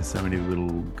can. There's so many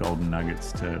little golden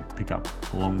nuggets to pick up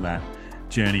along that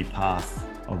journey path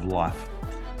of life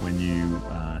when you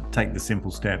take the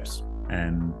simple steps.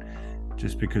 And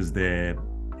just because they're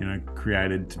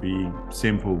created to be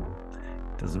simple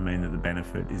doesn't mean that the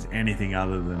benefit is anything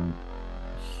other than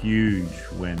huge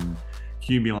when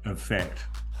cumulative effect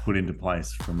put into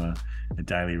place from a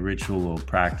daily ritual or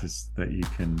practice that you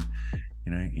can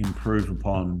improve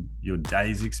upon your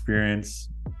day's experience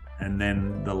and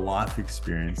then the life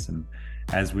experience. And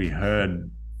as we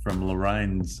heard from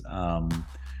Lorraine's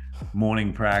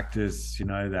morning practice,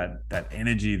 that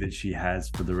energy that she has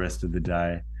for the rest of the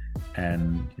day,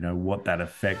 and what that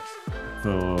effect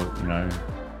for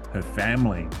her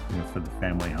family, for the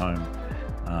family home.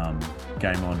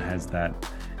 Game On has that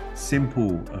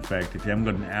simple effect. If you haven't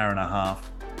got an hour and a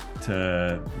half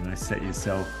to set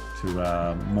yourself to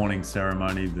a morning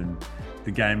ceremony, then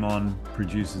the Game On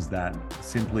produces that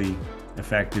simply,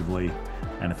 effectively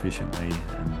and efficiently.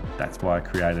 And that's why I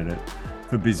created it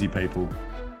for busy people.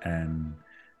 And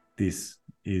this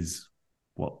is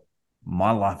what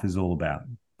my life is all about,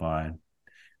 by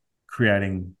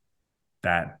creating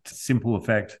that simple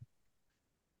effect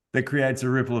that creates a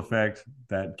ripple effect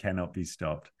that cannot be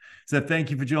stopped. So thank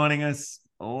you for joining us.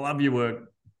 Love your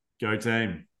work. Go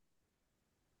team.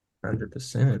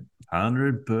 100%.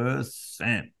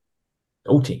 100%.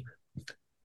 Go team.